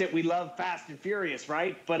 that's just it. We love Fast and Furious,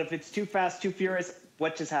 right? But if it's too fast, too furious,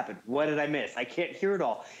 what just happened? What did I miss? I can't hear it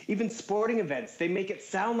all. Even sporting events, they make it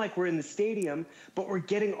sound like we're in the stadium, but we're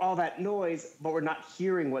getting all that noise, but we're not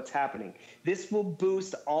hearing what's happening. This will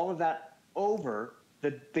boost all of that over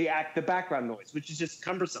the background noise, which is just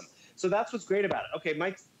cumbersome. So that's what's great about it. Okay,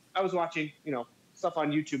 Mike, I was watching, stuff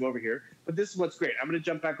on YouTube over here, but this is what's great. I'm going to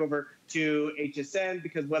jump back over to HSN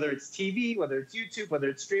because whether it's TV, whether it's YouTube, whether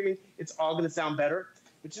it's streaming, it's all going to sound better.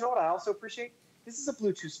 But you know what I also appreciate? This is a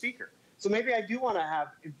Bluetooth speaker. So maybe I do want to have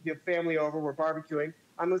the family over, we're barbecuing.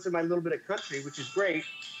 I'm listening to my little bit of country, which is great.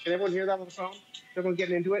 Can everyone hear that on the phone? Is everyone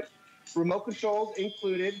getting into it? Remote controls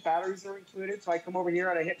included, batteries are included. So I come over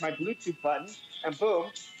here and I hit my Bluetooth button and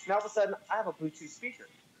boom, now all of a sudden I have a Bluetooth speaker.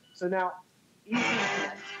 So now, easy to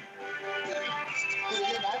connect.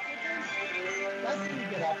 Let's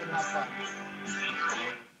get up and have fun.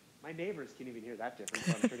 My neighbors can't even hear that difference,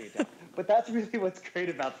 so I'm turning it down. But that's really what's great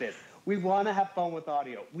about this. We want to have fun with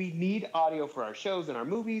audio. We need audio for our shows and our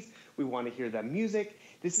movies. We want to hear the music.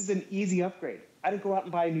 This is an easy upgrade. I didn't go out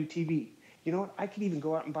and buy a new TV. You know what? I could even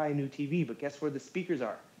go out and buy a new TV, but guess where the speakers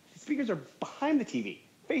are? The speakers are behind the TV,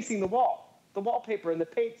 facing the wall. The wallpaper and the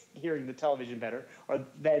paint's hearing the television better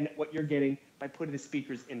than what you're getting by putting the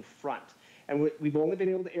speakers in front. And we've only been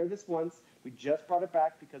able to air this once. We just brought it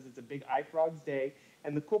back because it's a big iFrogs day.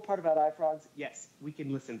 And the cool part about iFrogs, yes, we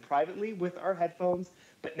can listen privately with our headphones,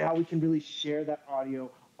 but now we can really share that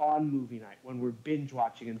audio on movie night when we're binge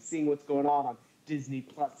watching and seeing what's going on Disney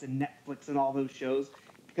Plus and Netflix and all those shows,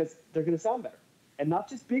 because they're going to sound better. And not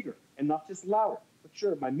just bigger and not just louder. But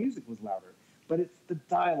sure, my music was louder, but it's the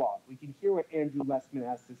dialogue. We can hear what Andrew Lessman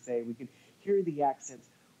has to say. We can hear the accents.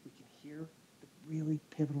 We can hear the really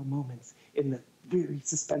pivotal moments in the very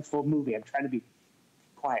suspenseful movie. I'm trying to be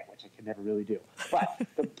quiet, which I can never really do. But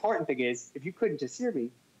the important thing is, if you couldn't just hear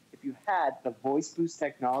me, if you had the voice boost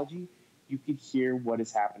technology, you could hear what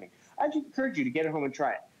is happening. I'd encourage you to get it home and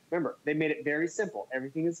try it. Remember, they made it very simple.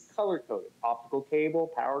 Everything is color-coded. Optical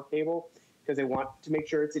cable, power cable, because they want to make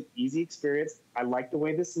sure it's an easy experience. I like the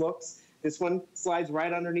way this looks. This one slides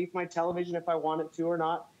right underneath my television if I want it to or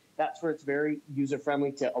not. That's where it's very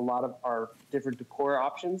user-friendly to a lot of our different decor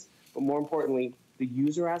options. But more importantly, the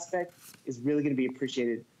user aspect is really going to be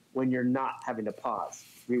appreciated when you're not having to pause,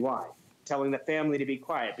 rewind, telling the family to be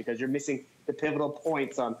quiet because you're missing the pivotal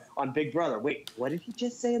points on Big Brother. Wait, what did he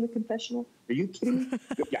just say in the confessional? Are you kidding me?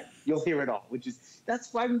 Yeah, you'll hear it all,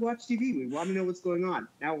 that's why we watch TV. We want to know what's going on.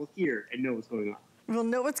 Now we'll hear and know what's going on. We'll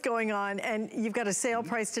know what's going on, and you've got a sale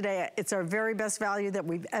price today. It's our very best value that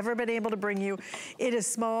we've ever been able to bring you. It is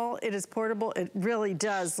small, it is portable, it really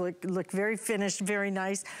does look very finished, very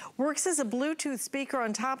nice. Works as a Bluetooth speaker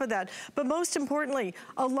on top of that, but most importantly,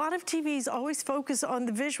 a lot of TVs always focus on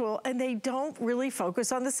the visual and they don't really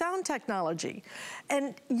focus on the sound technology.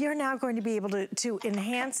 And you're now going to be able to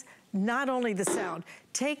enhance not only the sound,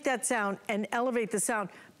 take that sound and elevate the sound,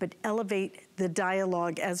 but elevate the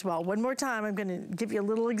dialogue as well. One more time, I'm gonna give you a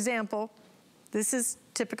little example. This is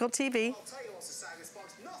typical TV. I'll tell you what's inside this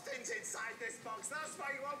box. Nothing's inside this box. That's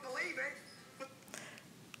why you won't believe it.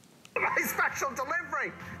 My special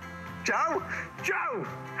delivery. Joe? Joe!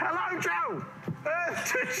 Hello, Joe!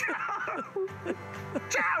 Joe!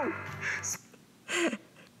 Joe!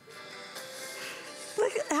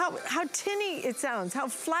 Look at how tinny it sounds, how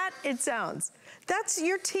flat it sounds. That's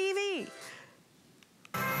your TV.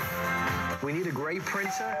 We need a great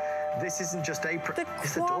printer. This isn't just a printer.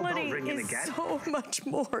 The quality is so much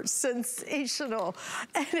more sensational,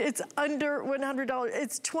 and it's under $100.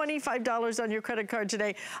 It's $25 on your credit card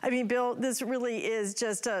today. I mean, Bill, this really is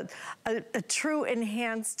just a true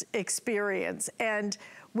enhanced experience. And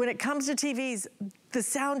when it comes to TVs, the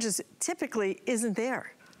sound just typically isn't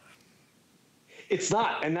there. It's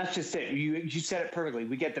not, and that's just it. You said it perfectly.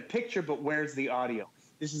 We get the picture, but where's the audio?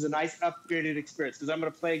 This is a nice upgraded experience because I'm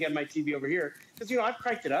going to play again my TV over here because, I've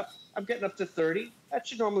cranked it up. I'm getting up to 30. That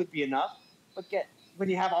should normally be enough. But when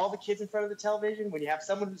you have all the kids in front of the television, when you have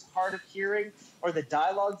someone who's hard of hearing or the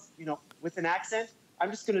dialogue's, with an accent,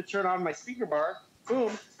 I'm just going to turn on my speaker bar.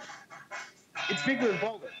 Boom. It's bigger and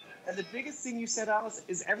bolder. And the biggest thing you said, Alice,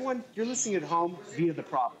 is you're listening at home via the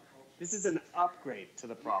problem. This is an upgrade to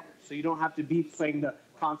the problem. So you don't have to be playing the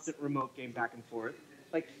constant remote game back and forth.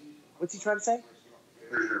 Like, what's he trying to say?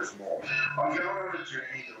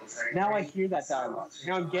 Now I hear that dialogue.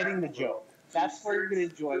 Now I'm getting the joke. That's where you're going to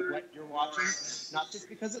enjoy what you're watching, not just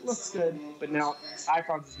because it looks good, but now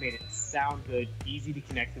iFrogs has made it sound good, easy to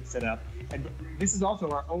connect and set up. And this is also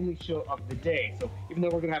our only show of the day. So even though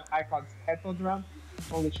we're going to have iFrogs headphones around,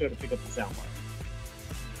 only show to pick up the sound bar.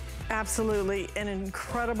 Absolutely, an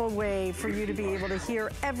incredible way for you to be able to hear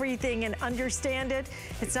everything and understand it.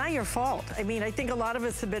 It's not your fault. I mean, I think a lot of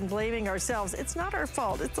us have been blaming ourselves. It's not our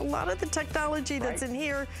fault. It's a lot of the technology that's in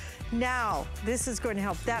here. Now, this is going to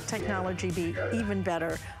help that technology be even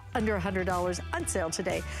better. Under $100 on sale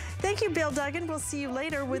today. Thank you, Bill Duggan. We'll see you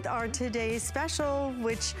later with our today's special,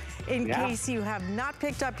 which in case you have not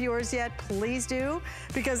picked up yours yet, please do,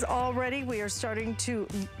 because already we are starting to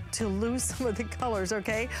lose some of the colors,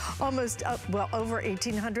 okay? Almost, over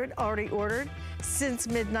 1,800 already ordered since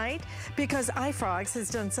midnight, because iFrogs has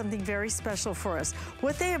done something very special for us.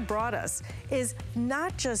 What they have brought us is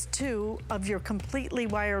not just 2 of your completely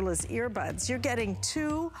wireless earbuds, you're getting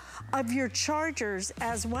 2 of your chargers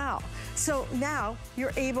as well. So now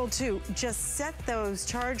you're able to just set those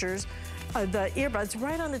chargers the earbuds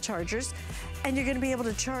right on the chargers, and you're gonna be able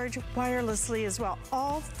to charge wirelessly as well.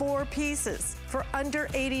 All 4 pieces for under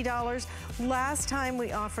 $80. Last time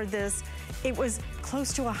we offered this, it was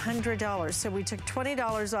close to $100. So we took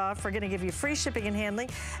 $20 off. We're gonna give you free shipping and handling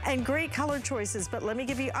and great color choices, but let me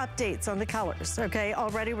give you updates on the colors, okay?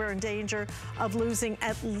 Already we're in danger of losing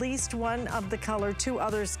at least one of the color, 2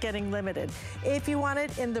 others getting limited. If you want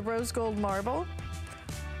it in the rose gold marble,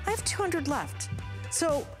 I have 200 left.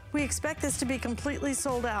 So we expect this to be completely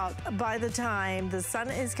sold out by the time the sun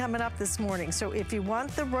is coming up this morning. So if you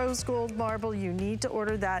want the rose gold marble, you need to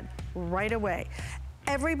order that right away.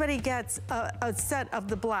 Everybody gets a set of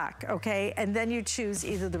the black, okay? And then you choose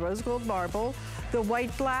either the rose gold marble, the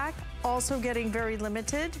white black, also getting very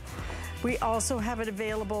limited. We also have it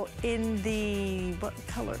available in the, what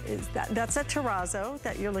color is that? That's a terrazzo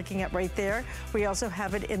that you're looking at right there. We also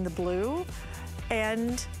have it in the blue,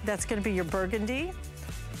 and that's gonna be your burgundy.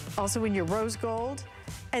 Also in your rose gold.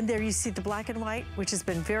 And there you see the black and white, which has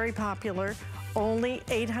been very popular. Only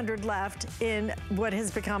 800 left in what has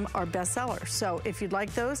become our bestseller. So if you'd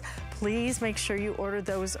like those, please make sure you order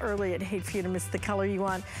those early. I'd hate for you to miss the color you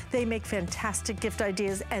want. They make fantastic gift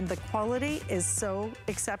ideas, and the quality is so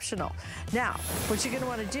exceptional. Now, what you're gonna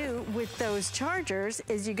wanna do with those chargers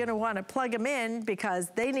is you're gonna wanna plug them in because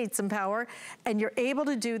they need some power, and you're able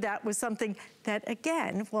to do that with something that,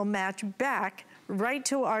 again, will match back right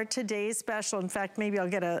to our today's special. In fact, maybe I'll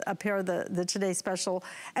get a pair of the today's special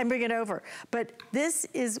and bring it over. But this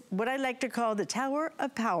is what I like to call the Tower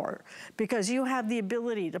of Power, because you have the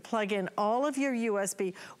ability to plug in all of your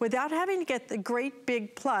USB without having to get the great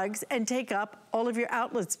big plugs and take up all of your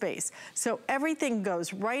outlet space. So everything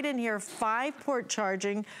goes right in here, 5-port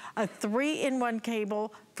charging, a 3-in-1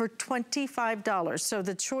 cable for $25. So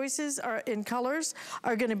the choices are in colors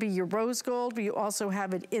are gonna be your rose gold, but you also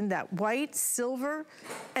have it in that white, silver,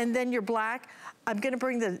 and then your black. I'm gonna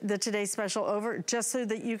bring the Today Special over just so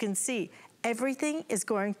that you can see everything is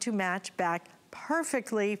going to match back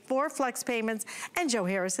perfectly for flex payments. And Joe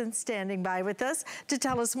Harrison standing by with us to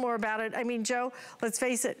tell us more about it. I mean, Joe, let's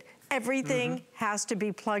face it, everything has to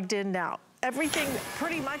be plugged in now. Everything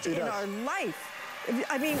pretty much in our life.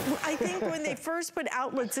 I mean, I think when they first put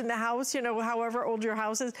outlets in the house, you know, however old your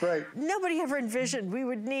house is, nobody ever envisioned we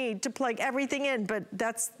would need to plug everything in, but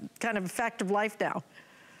that's kind of a fact of life now.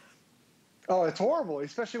 Oh, it's horrible,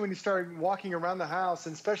 especially when you start walking around the house,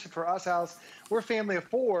 and especially for us, Alice, we're a family of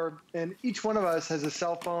 4, and each one of us has a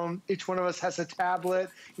cell phone, each one of us has a tablet,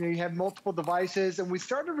 you know, you have multiple devices, and we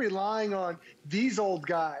started relying on these old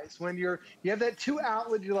guys. When you have that 2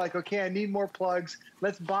 outlet, you're like, okay, I need more plugs,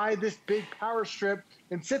 let's buy this big power strip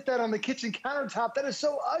and sit that on the kitchen countertop. That is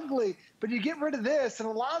so ugly, but you get rid of this, and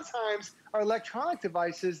a lot of times our electronic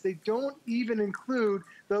devices, they don't even include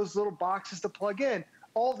those little boxes to plug in.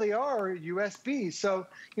 All they are USB. So,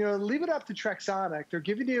 you know, leave it up to Trexonic. They're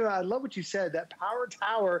giving you, I love what you said, that power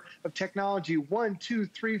tower of technology. 1, 2,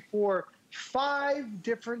 3, 4, 5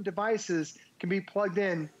 different devices can be plugged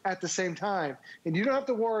in at the same time. And you don't have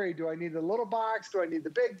to worry, do I need the little box? Do I need the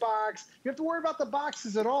big box? You don't have to worry about the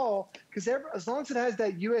boxes at all, because as long as it has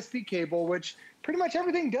that USB cable, which pretty much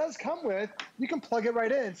everything does come with, you can plug it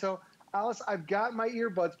right in. So, Alice, I've got my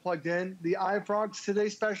earbuds plugged in. The iFrogs Today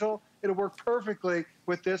Special, it'll work perfectly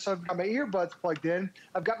with this. I've got my earbuds plugged in.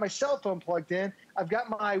 I've got my cell phone plugged in. I've got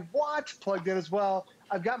my watch plugged in as well.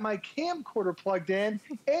 I've got my camcorder plugged in.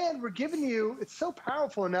 And we're giving you, it's so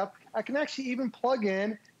powerful enough, I can actually even plug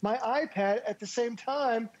in my iPad at the same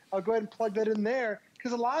time. I'll go ahead and plug that in there.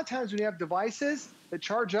 Because a lot of times when you have devices that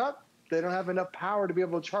charge up, they don't have enough power to be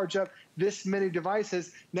able to charge up this many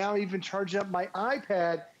devices. Now even charge up my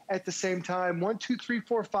iPad at the same time, 1, 2, 3,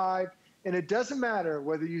 4, 5, and it doesn't matter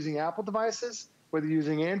whether you're using Apple devices, whether you're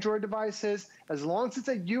using Android devices, as long as it's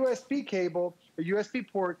a USB cable, a USB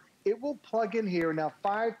port, it will plug in here. Now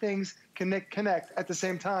 5 things connect at the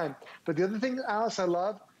same time. But the other thing, Alice, I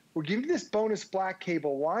love, we're giving you this bonus black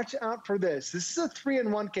cable. Watch out for this. This is a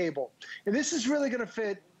 3-in-1 cable, and this is really gonna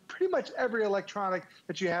fit pretty much every electronic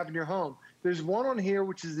that you have in your home. There's one on here,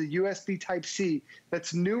 which is the USB Type-C.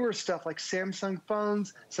 That's newer stuff like Samsung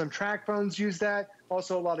phones, some track phones use that.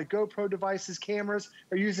 Also, a lot of GoPro devices, cameras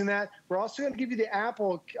are using that. We're also going to give you the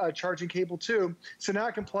Apple charging cable too. So now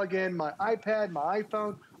I can plug in my iPad, my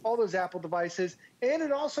iPhone, all those Apple devices. And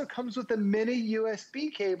it also comes with a mini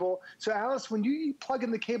USB cable. So Alice, when you plug in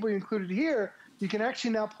the cable you included here, you can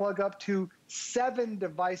actually now plug up to 7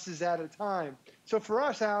 devices at a time. So for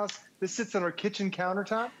us, Alice, this sits on our kitchen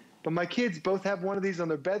countertop. But my kids both have one of these on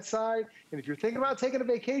their bedside. And if you're thinking about taking a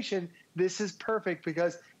vacation, this is perfect,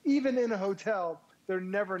 because even in a hotel, there are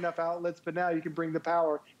never enough outlets, but now you can bring the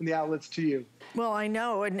power and the outlets to you. Well, I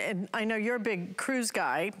know, and I know you're a big cruise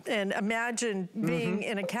guy, and imagine being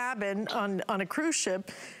in a cabin on a cruise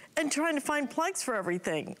ship and trying to find plugs for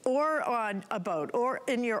everything, or on a boat, or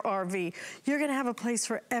in your RV. You're gonna have a place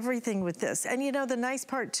for everything with this. And you know, the nice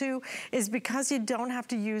part too is because you don't have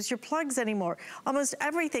to use your plugs anymore. Almost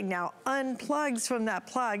everything now unplugs from that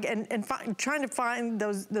plug, and trying to find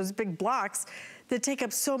those big blocks that take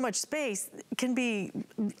up so much space can be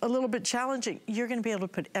a little bit challenging. You're gonna be able to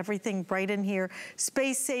put everything right in here,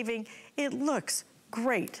 space saving. It looks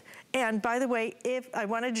great. And by the way, if I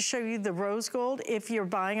wanted to show you the rose gold, if you're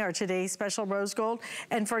buying our today's special rose gold,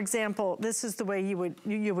 and for example, this is the way you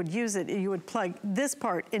would use it. You would plug this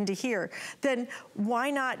part into here. Then why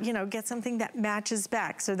not, you know, get something that matches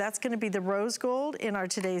back? So that's going to be the rose gold in our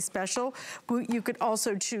today's special. You could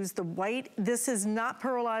also choose the white. This is not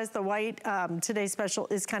pearlized. The white today's special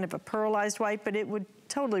is kind of a pearlized white, but it would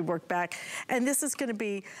totally work back. And this is going to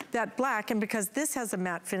be that black, and because this has a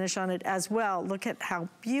matte finish on it as well, look at how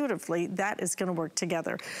beautifully that is going to work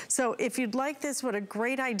together. So if you'd like this, what a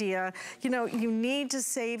great idea. You know, you need to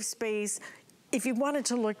save space if you want it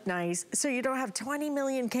to look nice, so you don't have 20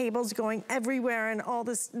 million cables going everywhere and all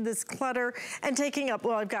this clutter and taking up,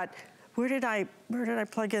 well, I've got, where did I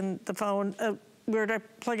plug in the phone? Where did I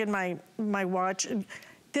plug in my watch? And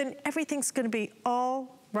then everything's going to be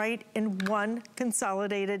all right in one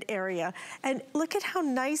consolidated area. And look at how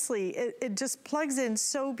nicely it just plugs in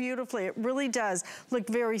so beautifully. It really does look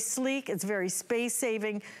very sleek. It's very space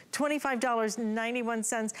saving.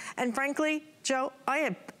 $25.91. And frankly, Joe,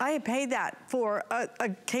 I have paid that for a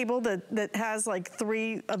cable that has like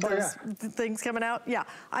 3 of those things coming out. Yeah,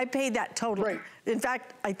 I paid that totally. Right. In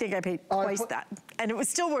fact, I think I paid twice that. And it was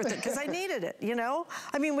still worth it because I needed it, you know?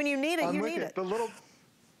 I mean, when you need it, you need it.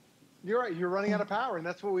 You're right, you're running out of power, and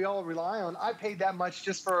that's what we all rely on. I paid that much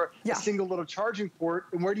just for a single little charging port,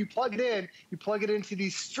 and where do you plug it in? You plug it into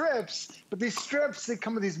these strips, but these strips, they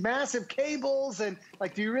come with these massive cables, and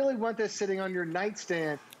like, do you really want this sitting on your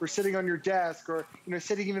nightstand or sitting on your desk or, you know,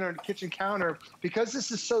 sitting even on a kitchen counter? Because this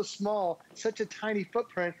is so small, such a tiny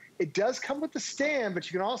footprint, it does come with the stand, but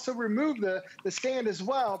you can also remove the stand as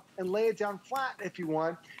well and lay it down flat if you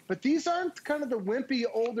want. But these aren't kind of the wimpy,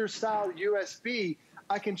 older style USB.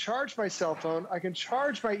 I can charge my cell phone, I can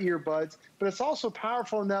charge my earbuds, but it's also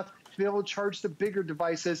powerful enough to be able to charge the bigger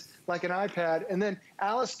devices like an iPad. And then,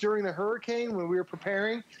 Alice, during the hurricane, when we were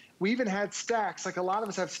preparing, we even had stacks. Like a lot of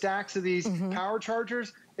us have stacks of these power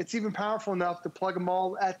chargers. It's even powerful enough to plug them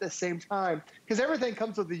all at the same time, because everything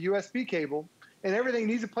comes with the USB cable and everything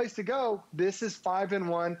needs a place to go. This is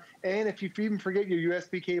 5-in-1. And if you even forget your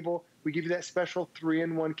USB cable, we give you that special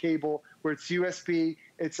 3-in-1 cable where it's USB,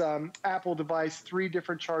 it's Apple device, 3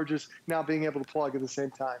 different charges now being able to plug at the same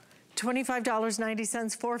time.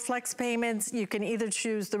 $25.90 for flex payments. You can either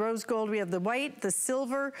choose the rose gold, we have the white, the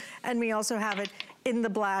silver, and we also have it in the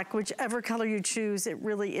black. Whichever color you choose, it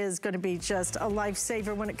really is going to be just a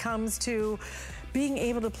lifesaver when it comes to being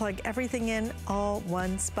able to plug everything in all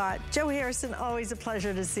one spot. Joe Harrison, always a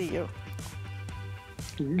pleasure to see you.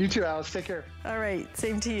 You too, Alice. Take care. All right,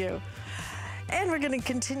 same to you. And we're going to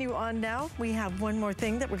continue on now. We have one more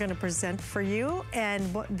thing that we're going to present for you,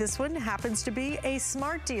 and this one happens to be a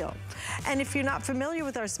smart deal. And if you're not familiar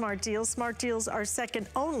with our smart deals are second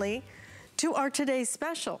only to our today's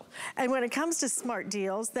special. And when it comes to smart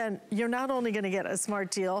deals, then you're not only going to get a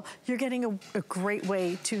smart deal, you're getting a great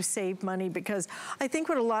way to save money, because I think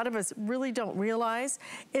what a lot of us really don't realize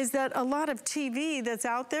is that a lot of TV that's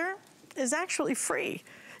out there is actually free.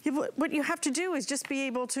 What you have to do is just be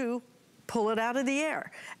able to pull it out of the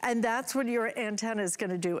air. And that's what your antenna is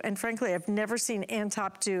going to do. And frankly, I've never seen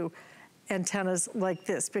Antop do antennas like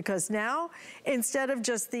this, because now, instead of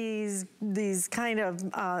just these kind of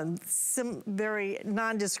very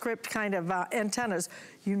nondescript kind of antennas,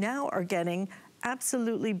 you now are getting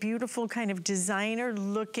absolutely beautiful kind of designer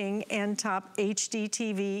looking Antop HD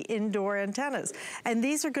TV indoor antennas. And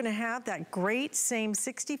these are going to have that great same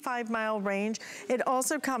 65-mile range. It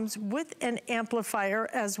also comes with an amplifier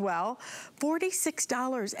as well.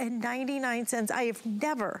 $46.99. I have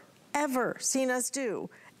never, ever seen us do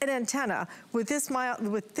an antenna with this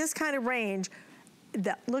kind of range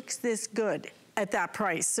that looks this good at that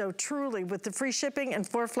price. So truly, with the free shipping and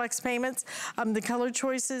 4 flex payments, the color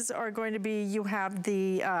choices are going to be, you have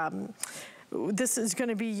the This is going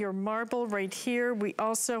to be your marble right here. We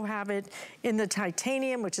also have it in the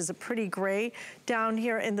titanium, which is a pretty gray. Down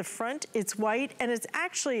here in the front, it's white, and it's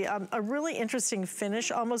actually a really interesting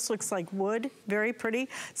finish. Almost looks like wood, very pretty.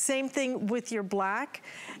 Same thing with your black.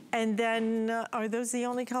 And then, are those the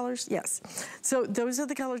only colors? Yes. So those are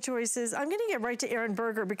the color choices. I'm gonna get right to Aaron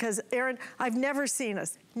Berger because Aaron, I've never seen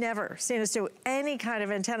us do any kind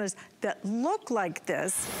of antennas that look like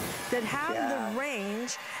this, that have the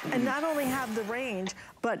range, and not only have the range,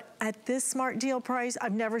 but at this smart deal price,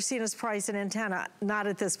 I've never seen us price an antenna, not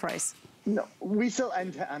at this price. No, we sell,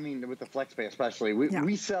 I mean, with the FlexPay especially,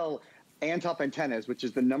 we sell Antop antennas, which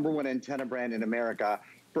is the #1 antenna brand in America,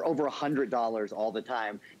 for over $100 all the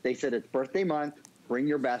time. They said it's birthday month, bring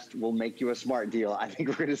your best, we'll make you a smart deal. I think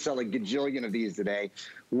we're gonna sell a gajillion of these today.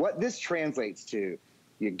 What this translates to,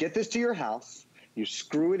 you get this to your house, you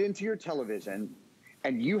screw it into your television,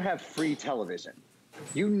 and you have free television.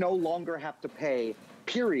 You no longer have to pay,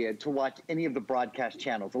 period, to watch any of the broadcast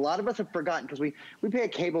channels. A lot of us have forgotten because we pay a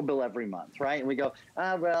cable bill every month, right? And we go,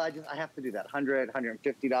 well, I have to do that, $100,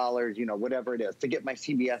 $150, you know, whatever it is, to get my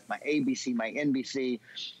CBS, my ABC, my NBC.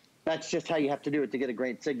 That's just how you have to do it to get a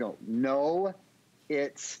great signal. No,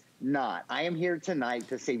 it's not. I am here tonight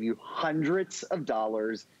to save you hundreds of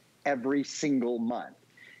dollars every single month.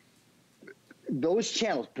 Those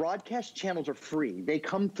channels, broadcast channels, are free. They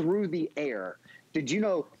come through the air. Did you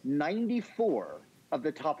know 94 of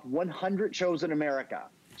the top 100 shows in America,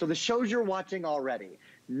 so the shows you're watching already,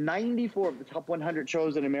 94 of the top 100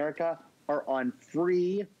 shows in America are on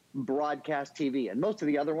free broadcast TV. And most of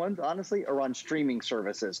the other ones, honestly, are on streaming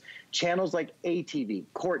services. Channels like ATV,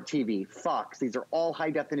 Court TV, Fox, these are all high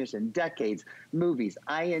definition, Decades, Movies,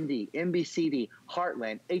 IND, NBCD,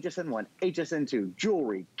 Heartland, HSN1, HSN2,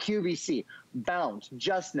 Jewelry, QVC, Bounce,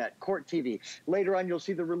 JustNet, Court TV. Later on, you'll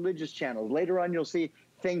see the religious channels. Later on, you'll see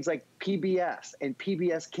things like PBS and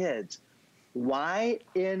PBS Kids. Why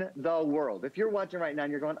in the world? If you're watching right now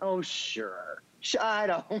and you're going, oh, sure, I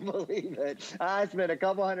don't believe it. I spent a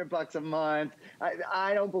couple $100 a month.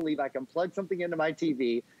 I don't believe I can plug something into my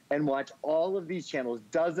TV and watch all of these channels,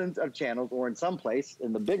 dozens of channels, or in some place,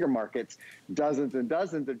 in the bigger markets, dozens and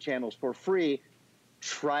dozens of channels for free.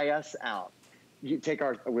 Try us out. You take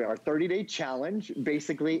our 30-day challenge,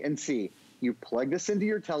 basically, and see. You plug this into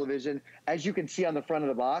your television. As you can see on the front of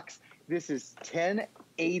the box, this is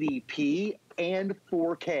 1080p and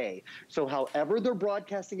 4K. So however they're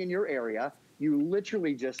broadcasting in your area, you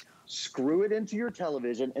literally just screw it into your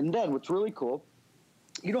television. And then what's really cool,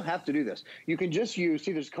 you don't have to do this. You can just use,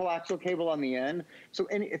 see, there's coaxial cable on the end. So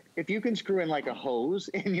if you can screw in like a hose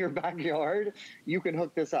in your backyard, you can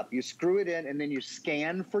hook this up. You screw it in and then you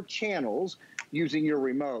scan for channels using your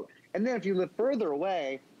remote. And then if you live further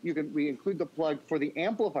away, we include the plug for the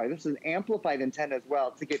amplifier. This is an amplified antenna as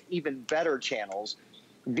well to get even better channels.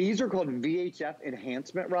 These are called VHF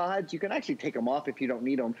enhancement rods. You can actually take them off if you don't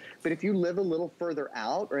need them. But if you live a little further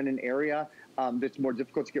out or in an area that's more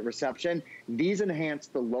difficult to get reception, these enhance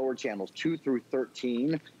the lower channels, 2 through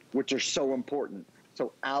 13, which are so important.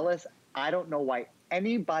 So Alice, I don't know why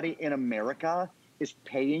anybody in America is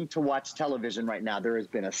paying to watch television right now. There has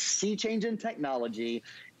been a sea change in technology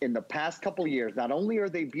in the past couple of years. Not only are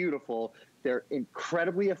they beautiful, they're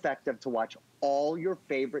incredibly effective to watch all your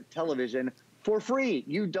favorite television for free.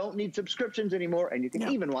 You don't need subscriptions anymore, and you can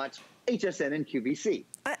even watch HSN and QVC.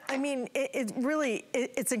 I mean,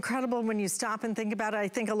 it's incredible when you stop and think about it. I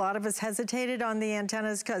think a lot of us hesitated on the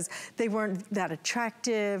antennas because they weren't that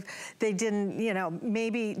attractive. They didn't, you know,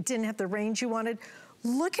 maybe didn't have the range you wanted.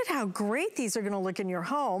 Look at how great these are gonna look in your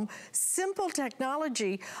home. Simple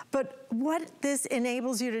technology, but what this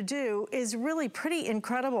enables you to do is really pretty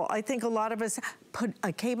incredible. I think a lot of us put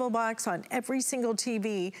a cable box on every single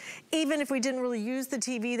TV, even if we didn't really use the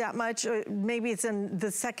TV that much, or maybe it's in the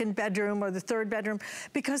second bedroom or the third bedroom,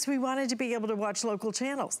 because we wanted to be able to watch local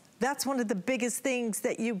channels. That's one of the biggest things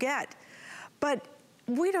that you get. But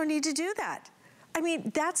we don't need to do that. I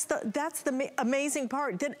mean, that's the amazing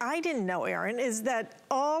part that I didn't know, Aaron, is that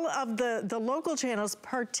all of the local channels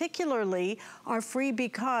particularly are free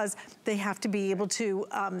because they have to be able to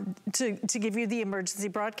give you the emergency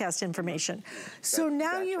broadcast information. So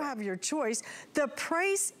now you have your choice. The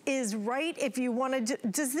price is right if you want to,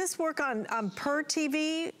 does this work on per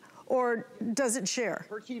TV or does it share?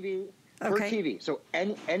 Per TV. Per TV. So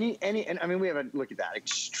and I mean, we have a look at that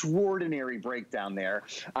extraordinary breakdown there.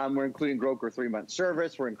 We're including Groker 3-month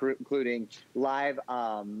service. We're including live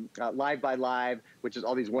by live, which is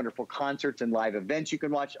all these wonderful concerts and live events you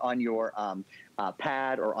can watch on your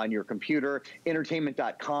pad or on your computer.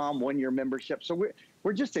 Entertainment.com, 1-year membership. So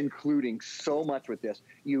we're just including so much with this.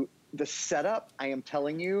 The setup, I am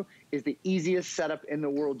telling you, is the easiest setup in the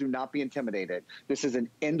world. Do not be intimidated. This is an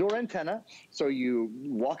indoor antenna. So you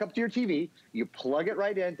walk up to your TV, you plug it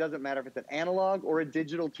right in. Doesn't matter if it's an analog or a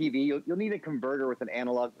digital TV. You'll need a converter with an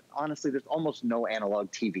analog. Honestly, there's almost no analog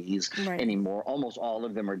TVs anymore. Almost all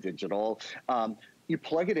of them are digital. You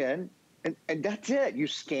plug it in. And that's it. You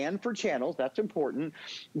scan for channels. That's important.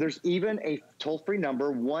 There's even a toll-free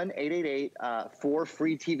number,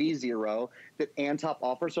 1-888-4-FREE-TV-0 that Antop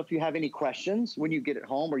offers. So if you have any questions when you get it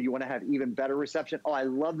home or you want to have even better reception, oh, I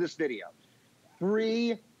love this video.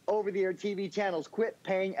 Free over-the-air TV channels. Quit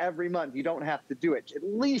paying every month. You don't have to do it. At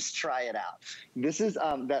least try it out. This is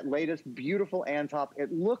that latest beautiful Antop.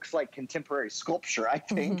 It looks like contemporary sculpture, I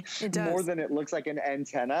think, more than it looks like an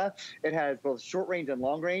antenna. It has both short-range and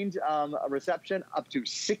long-range reception, up to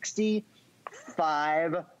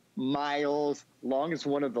 65 miles long. It's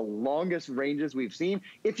one of the longest ranges we've seen.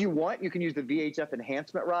 If you want, you can use the VHF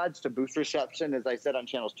enhancement rods to boost reception, as I said, on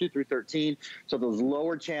channels 2 through 13. So those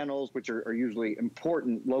lower channels, which are usually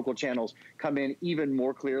important local channels, come in even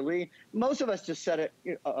more clearly. Most of us just set it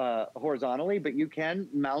horizontally, but you can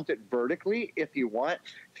mount it vertically if you want.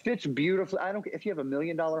 Fits beautifully. I don't care if you have $1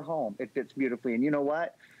 million home, it fits beautifully. And you know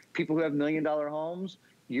what? People who have $1 million homes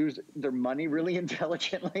use their money really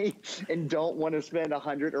intelligently and don't want to spend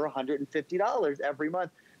 $100 or $150 every month,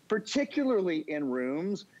 particularly in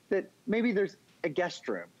rooms that maybe there's a guest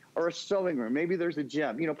room or a sewing room. Maybe there's a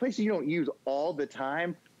gym, you know, places you don't use all the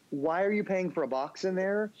time. Why are you paying for a box in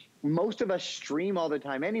there? Most of us stream all the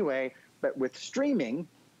time anyway, but with streaming,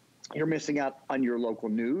 you're missing out on your local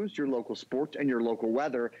news, your local sports, and your local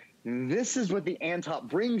weather. This is what the Antop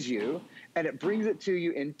brings you, and it brings it to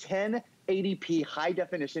you in 1080p high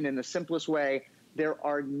definition in the simplest way. There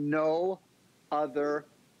are no other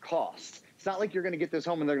costs. It's not like you're going to get this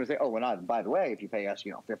home and they're going to say, oh, and by the way, if you pay us,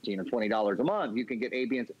 you know, $15 or $20 a month, you can get A,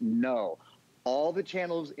 B, and C. No. All the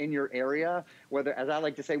channels in your area, whether, as I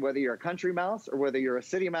like to say, whether you're a country mouse or whether you're a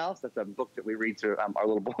city mouse, that's a book that we read to our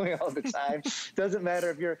little boy all the time. Doesn't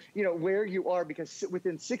matter if you're, you know, where you are, because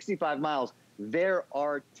within 65 miles, there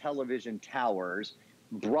are television towers.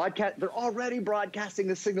 They're already broadcasting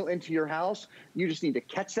the signal into your house. You just need to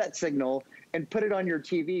catch that signal and put it on your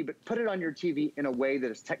TV, but put it on your TV in a way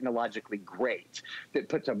that is technologically great, that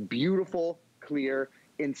puts a beautiful, clear,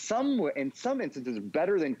 in some instances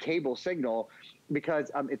better than cable signal,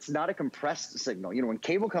 because it's not a compressed signal. You know, when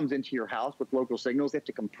cable comes into your house with local signals, they have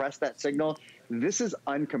to compress that signal. This is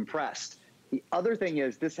uncompressed. The other thing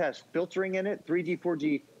is this has filtering in it, 3G,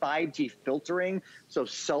 4G, 5G filtering, so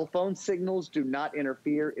cell phone signals do not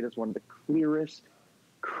interfere. It is one of the clearest,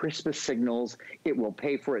 crispest signals. It will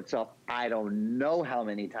pay for itself. I don't know how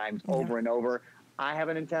many times over and over. I have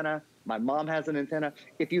an antenna. My mom has an antenna.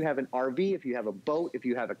 If you have an RV, if you have a boat, if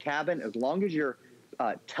you have a cabin, as long as your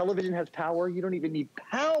television has power, you don't even need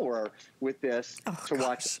power with this to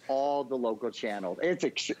watch all the local channels.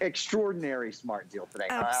 It's extraordinary smart deal today.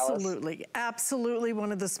 Absolutely. Absolutely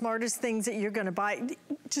one of the smartest things that you're going to buy.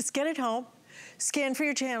 Just get it home. Scan for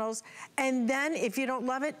your channels, and then if you don't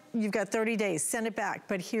love it, you've got 30 days, send it back.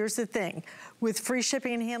 But here's the thing, with free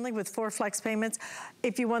shipping and handling, with 4 flex payments,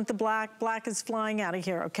 if you want the black is flying out of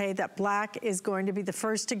here, okay? That black is going to be the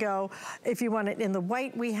first to go. If you want it in the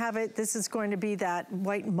white, we have it. This is going to be that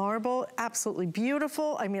white marble, absolutely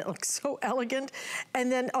beautiful. I mean, it looks so elegant.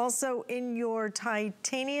 And then also in your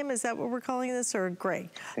titanium, is that what we're calling this, or gray?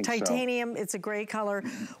 Titanium, so. It's a gray color.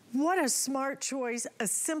 What a smart choice, a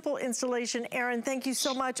simple installation. Aaron, thank you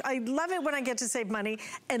so much. I love it when I get to save money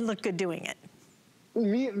and look good doing it.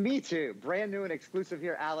 Me too. Brand new and exclusive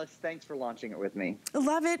here. Alice, thanks for launching it with me.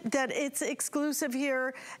 Love it that it's exclusive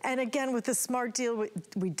here. And again, with the smart deal,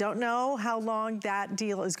 we don't know how long that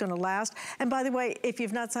deal is going to last. And by the way, if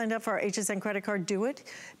you've not signed up for our HSN credit card, do it.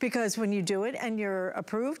 Because when you do it and you're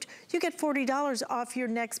approved, you get $40 off your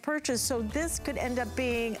next purchase. So this could end up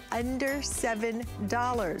being under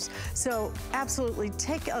 $7. So absolutely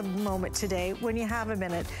take a moment today when you have a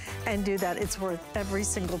minute and do that. It's worth every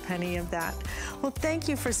single penny of that. Well, thank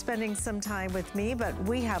you for spending some time with me, but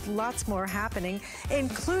we have lots more happening,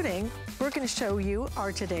 including we're going to show you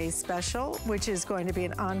our today's special, which is going to be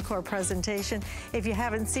an encore presentation. If you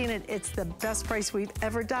haven't seen it, it's the best price we've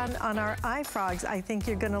ever done on our iFrogs. I think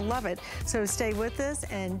you're going to love it. So stay with us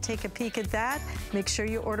and take a peek at that. Make sure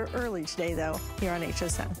you order early today, though, here on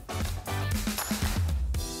HSN.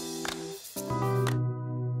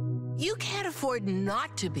 You can't afford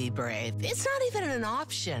not to be brave. It's not even an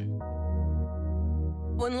option.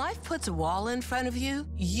 When life puts a wall in front of you,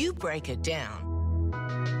 you break it down.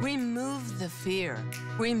 Remove the fear.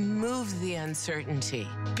 Remove the uncertainty.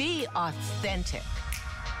 Be authentic.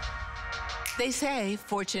 They say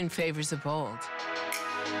fortune favors the bold.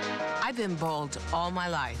 I've been bold all my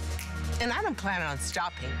life, and I don't plan on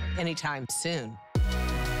stopping anytime soon.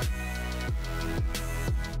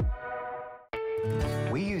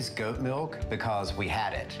 We use goat milk because we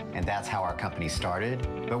had it, and that's how our company started.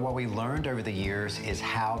 But what we learned over the years is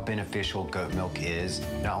how beneficial goat milk is,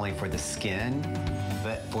 not only for the skin,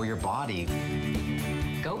 but for your body.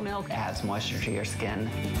 Goat milk adds moisture to your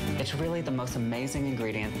skin. It's really the most amazing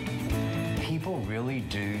ingredient. People really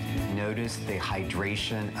do notice the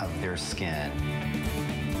hydration of their skin.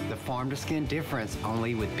 The farm-to-skin difference,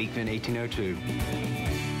 only with Beekman 1802.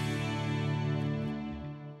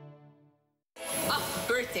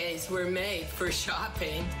 Birthdays were made for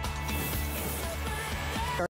shopping.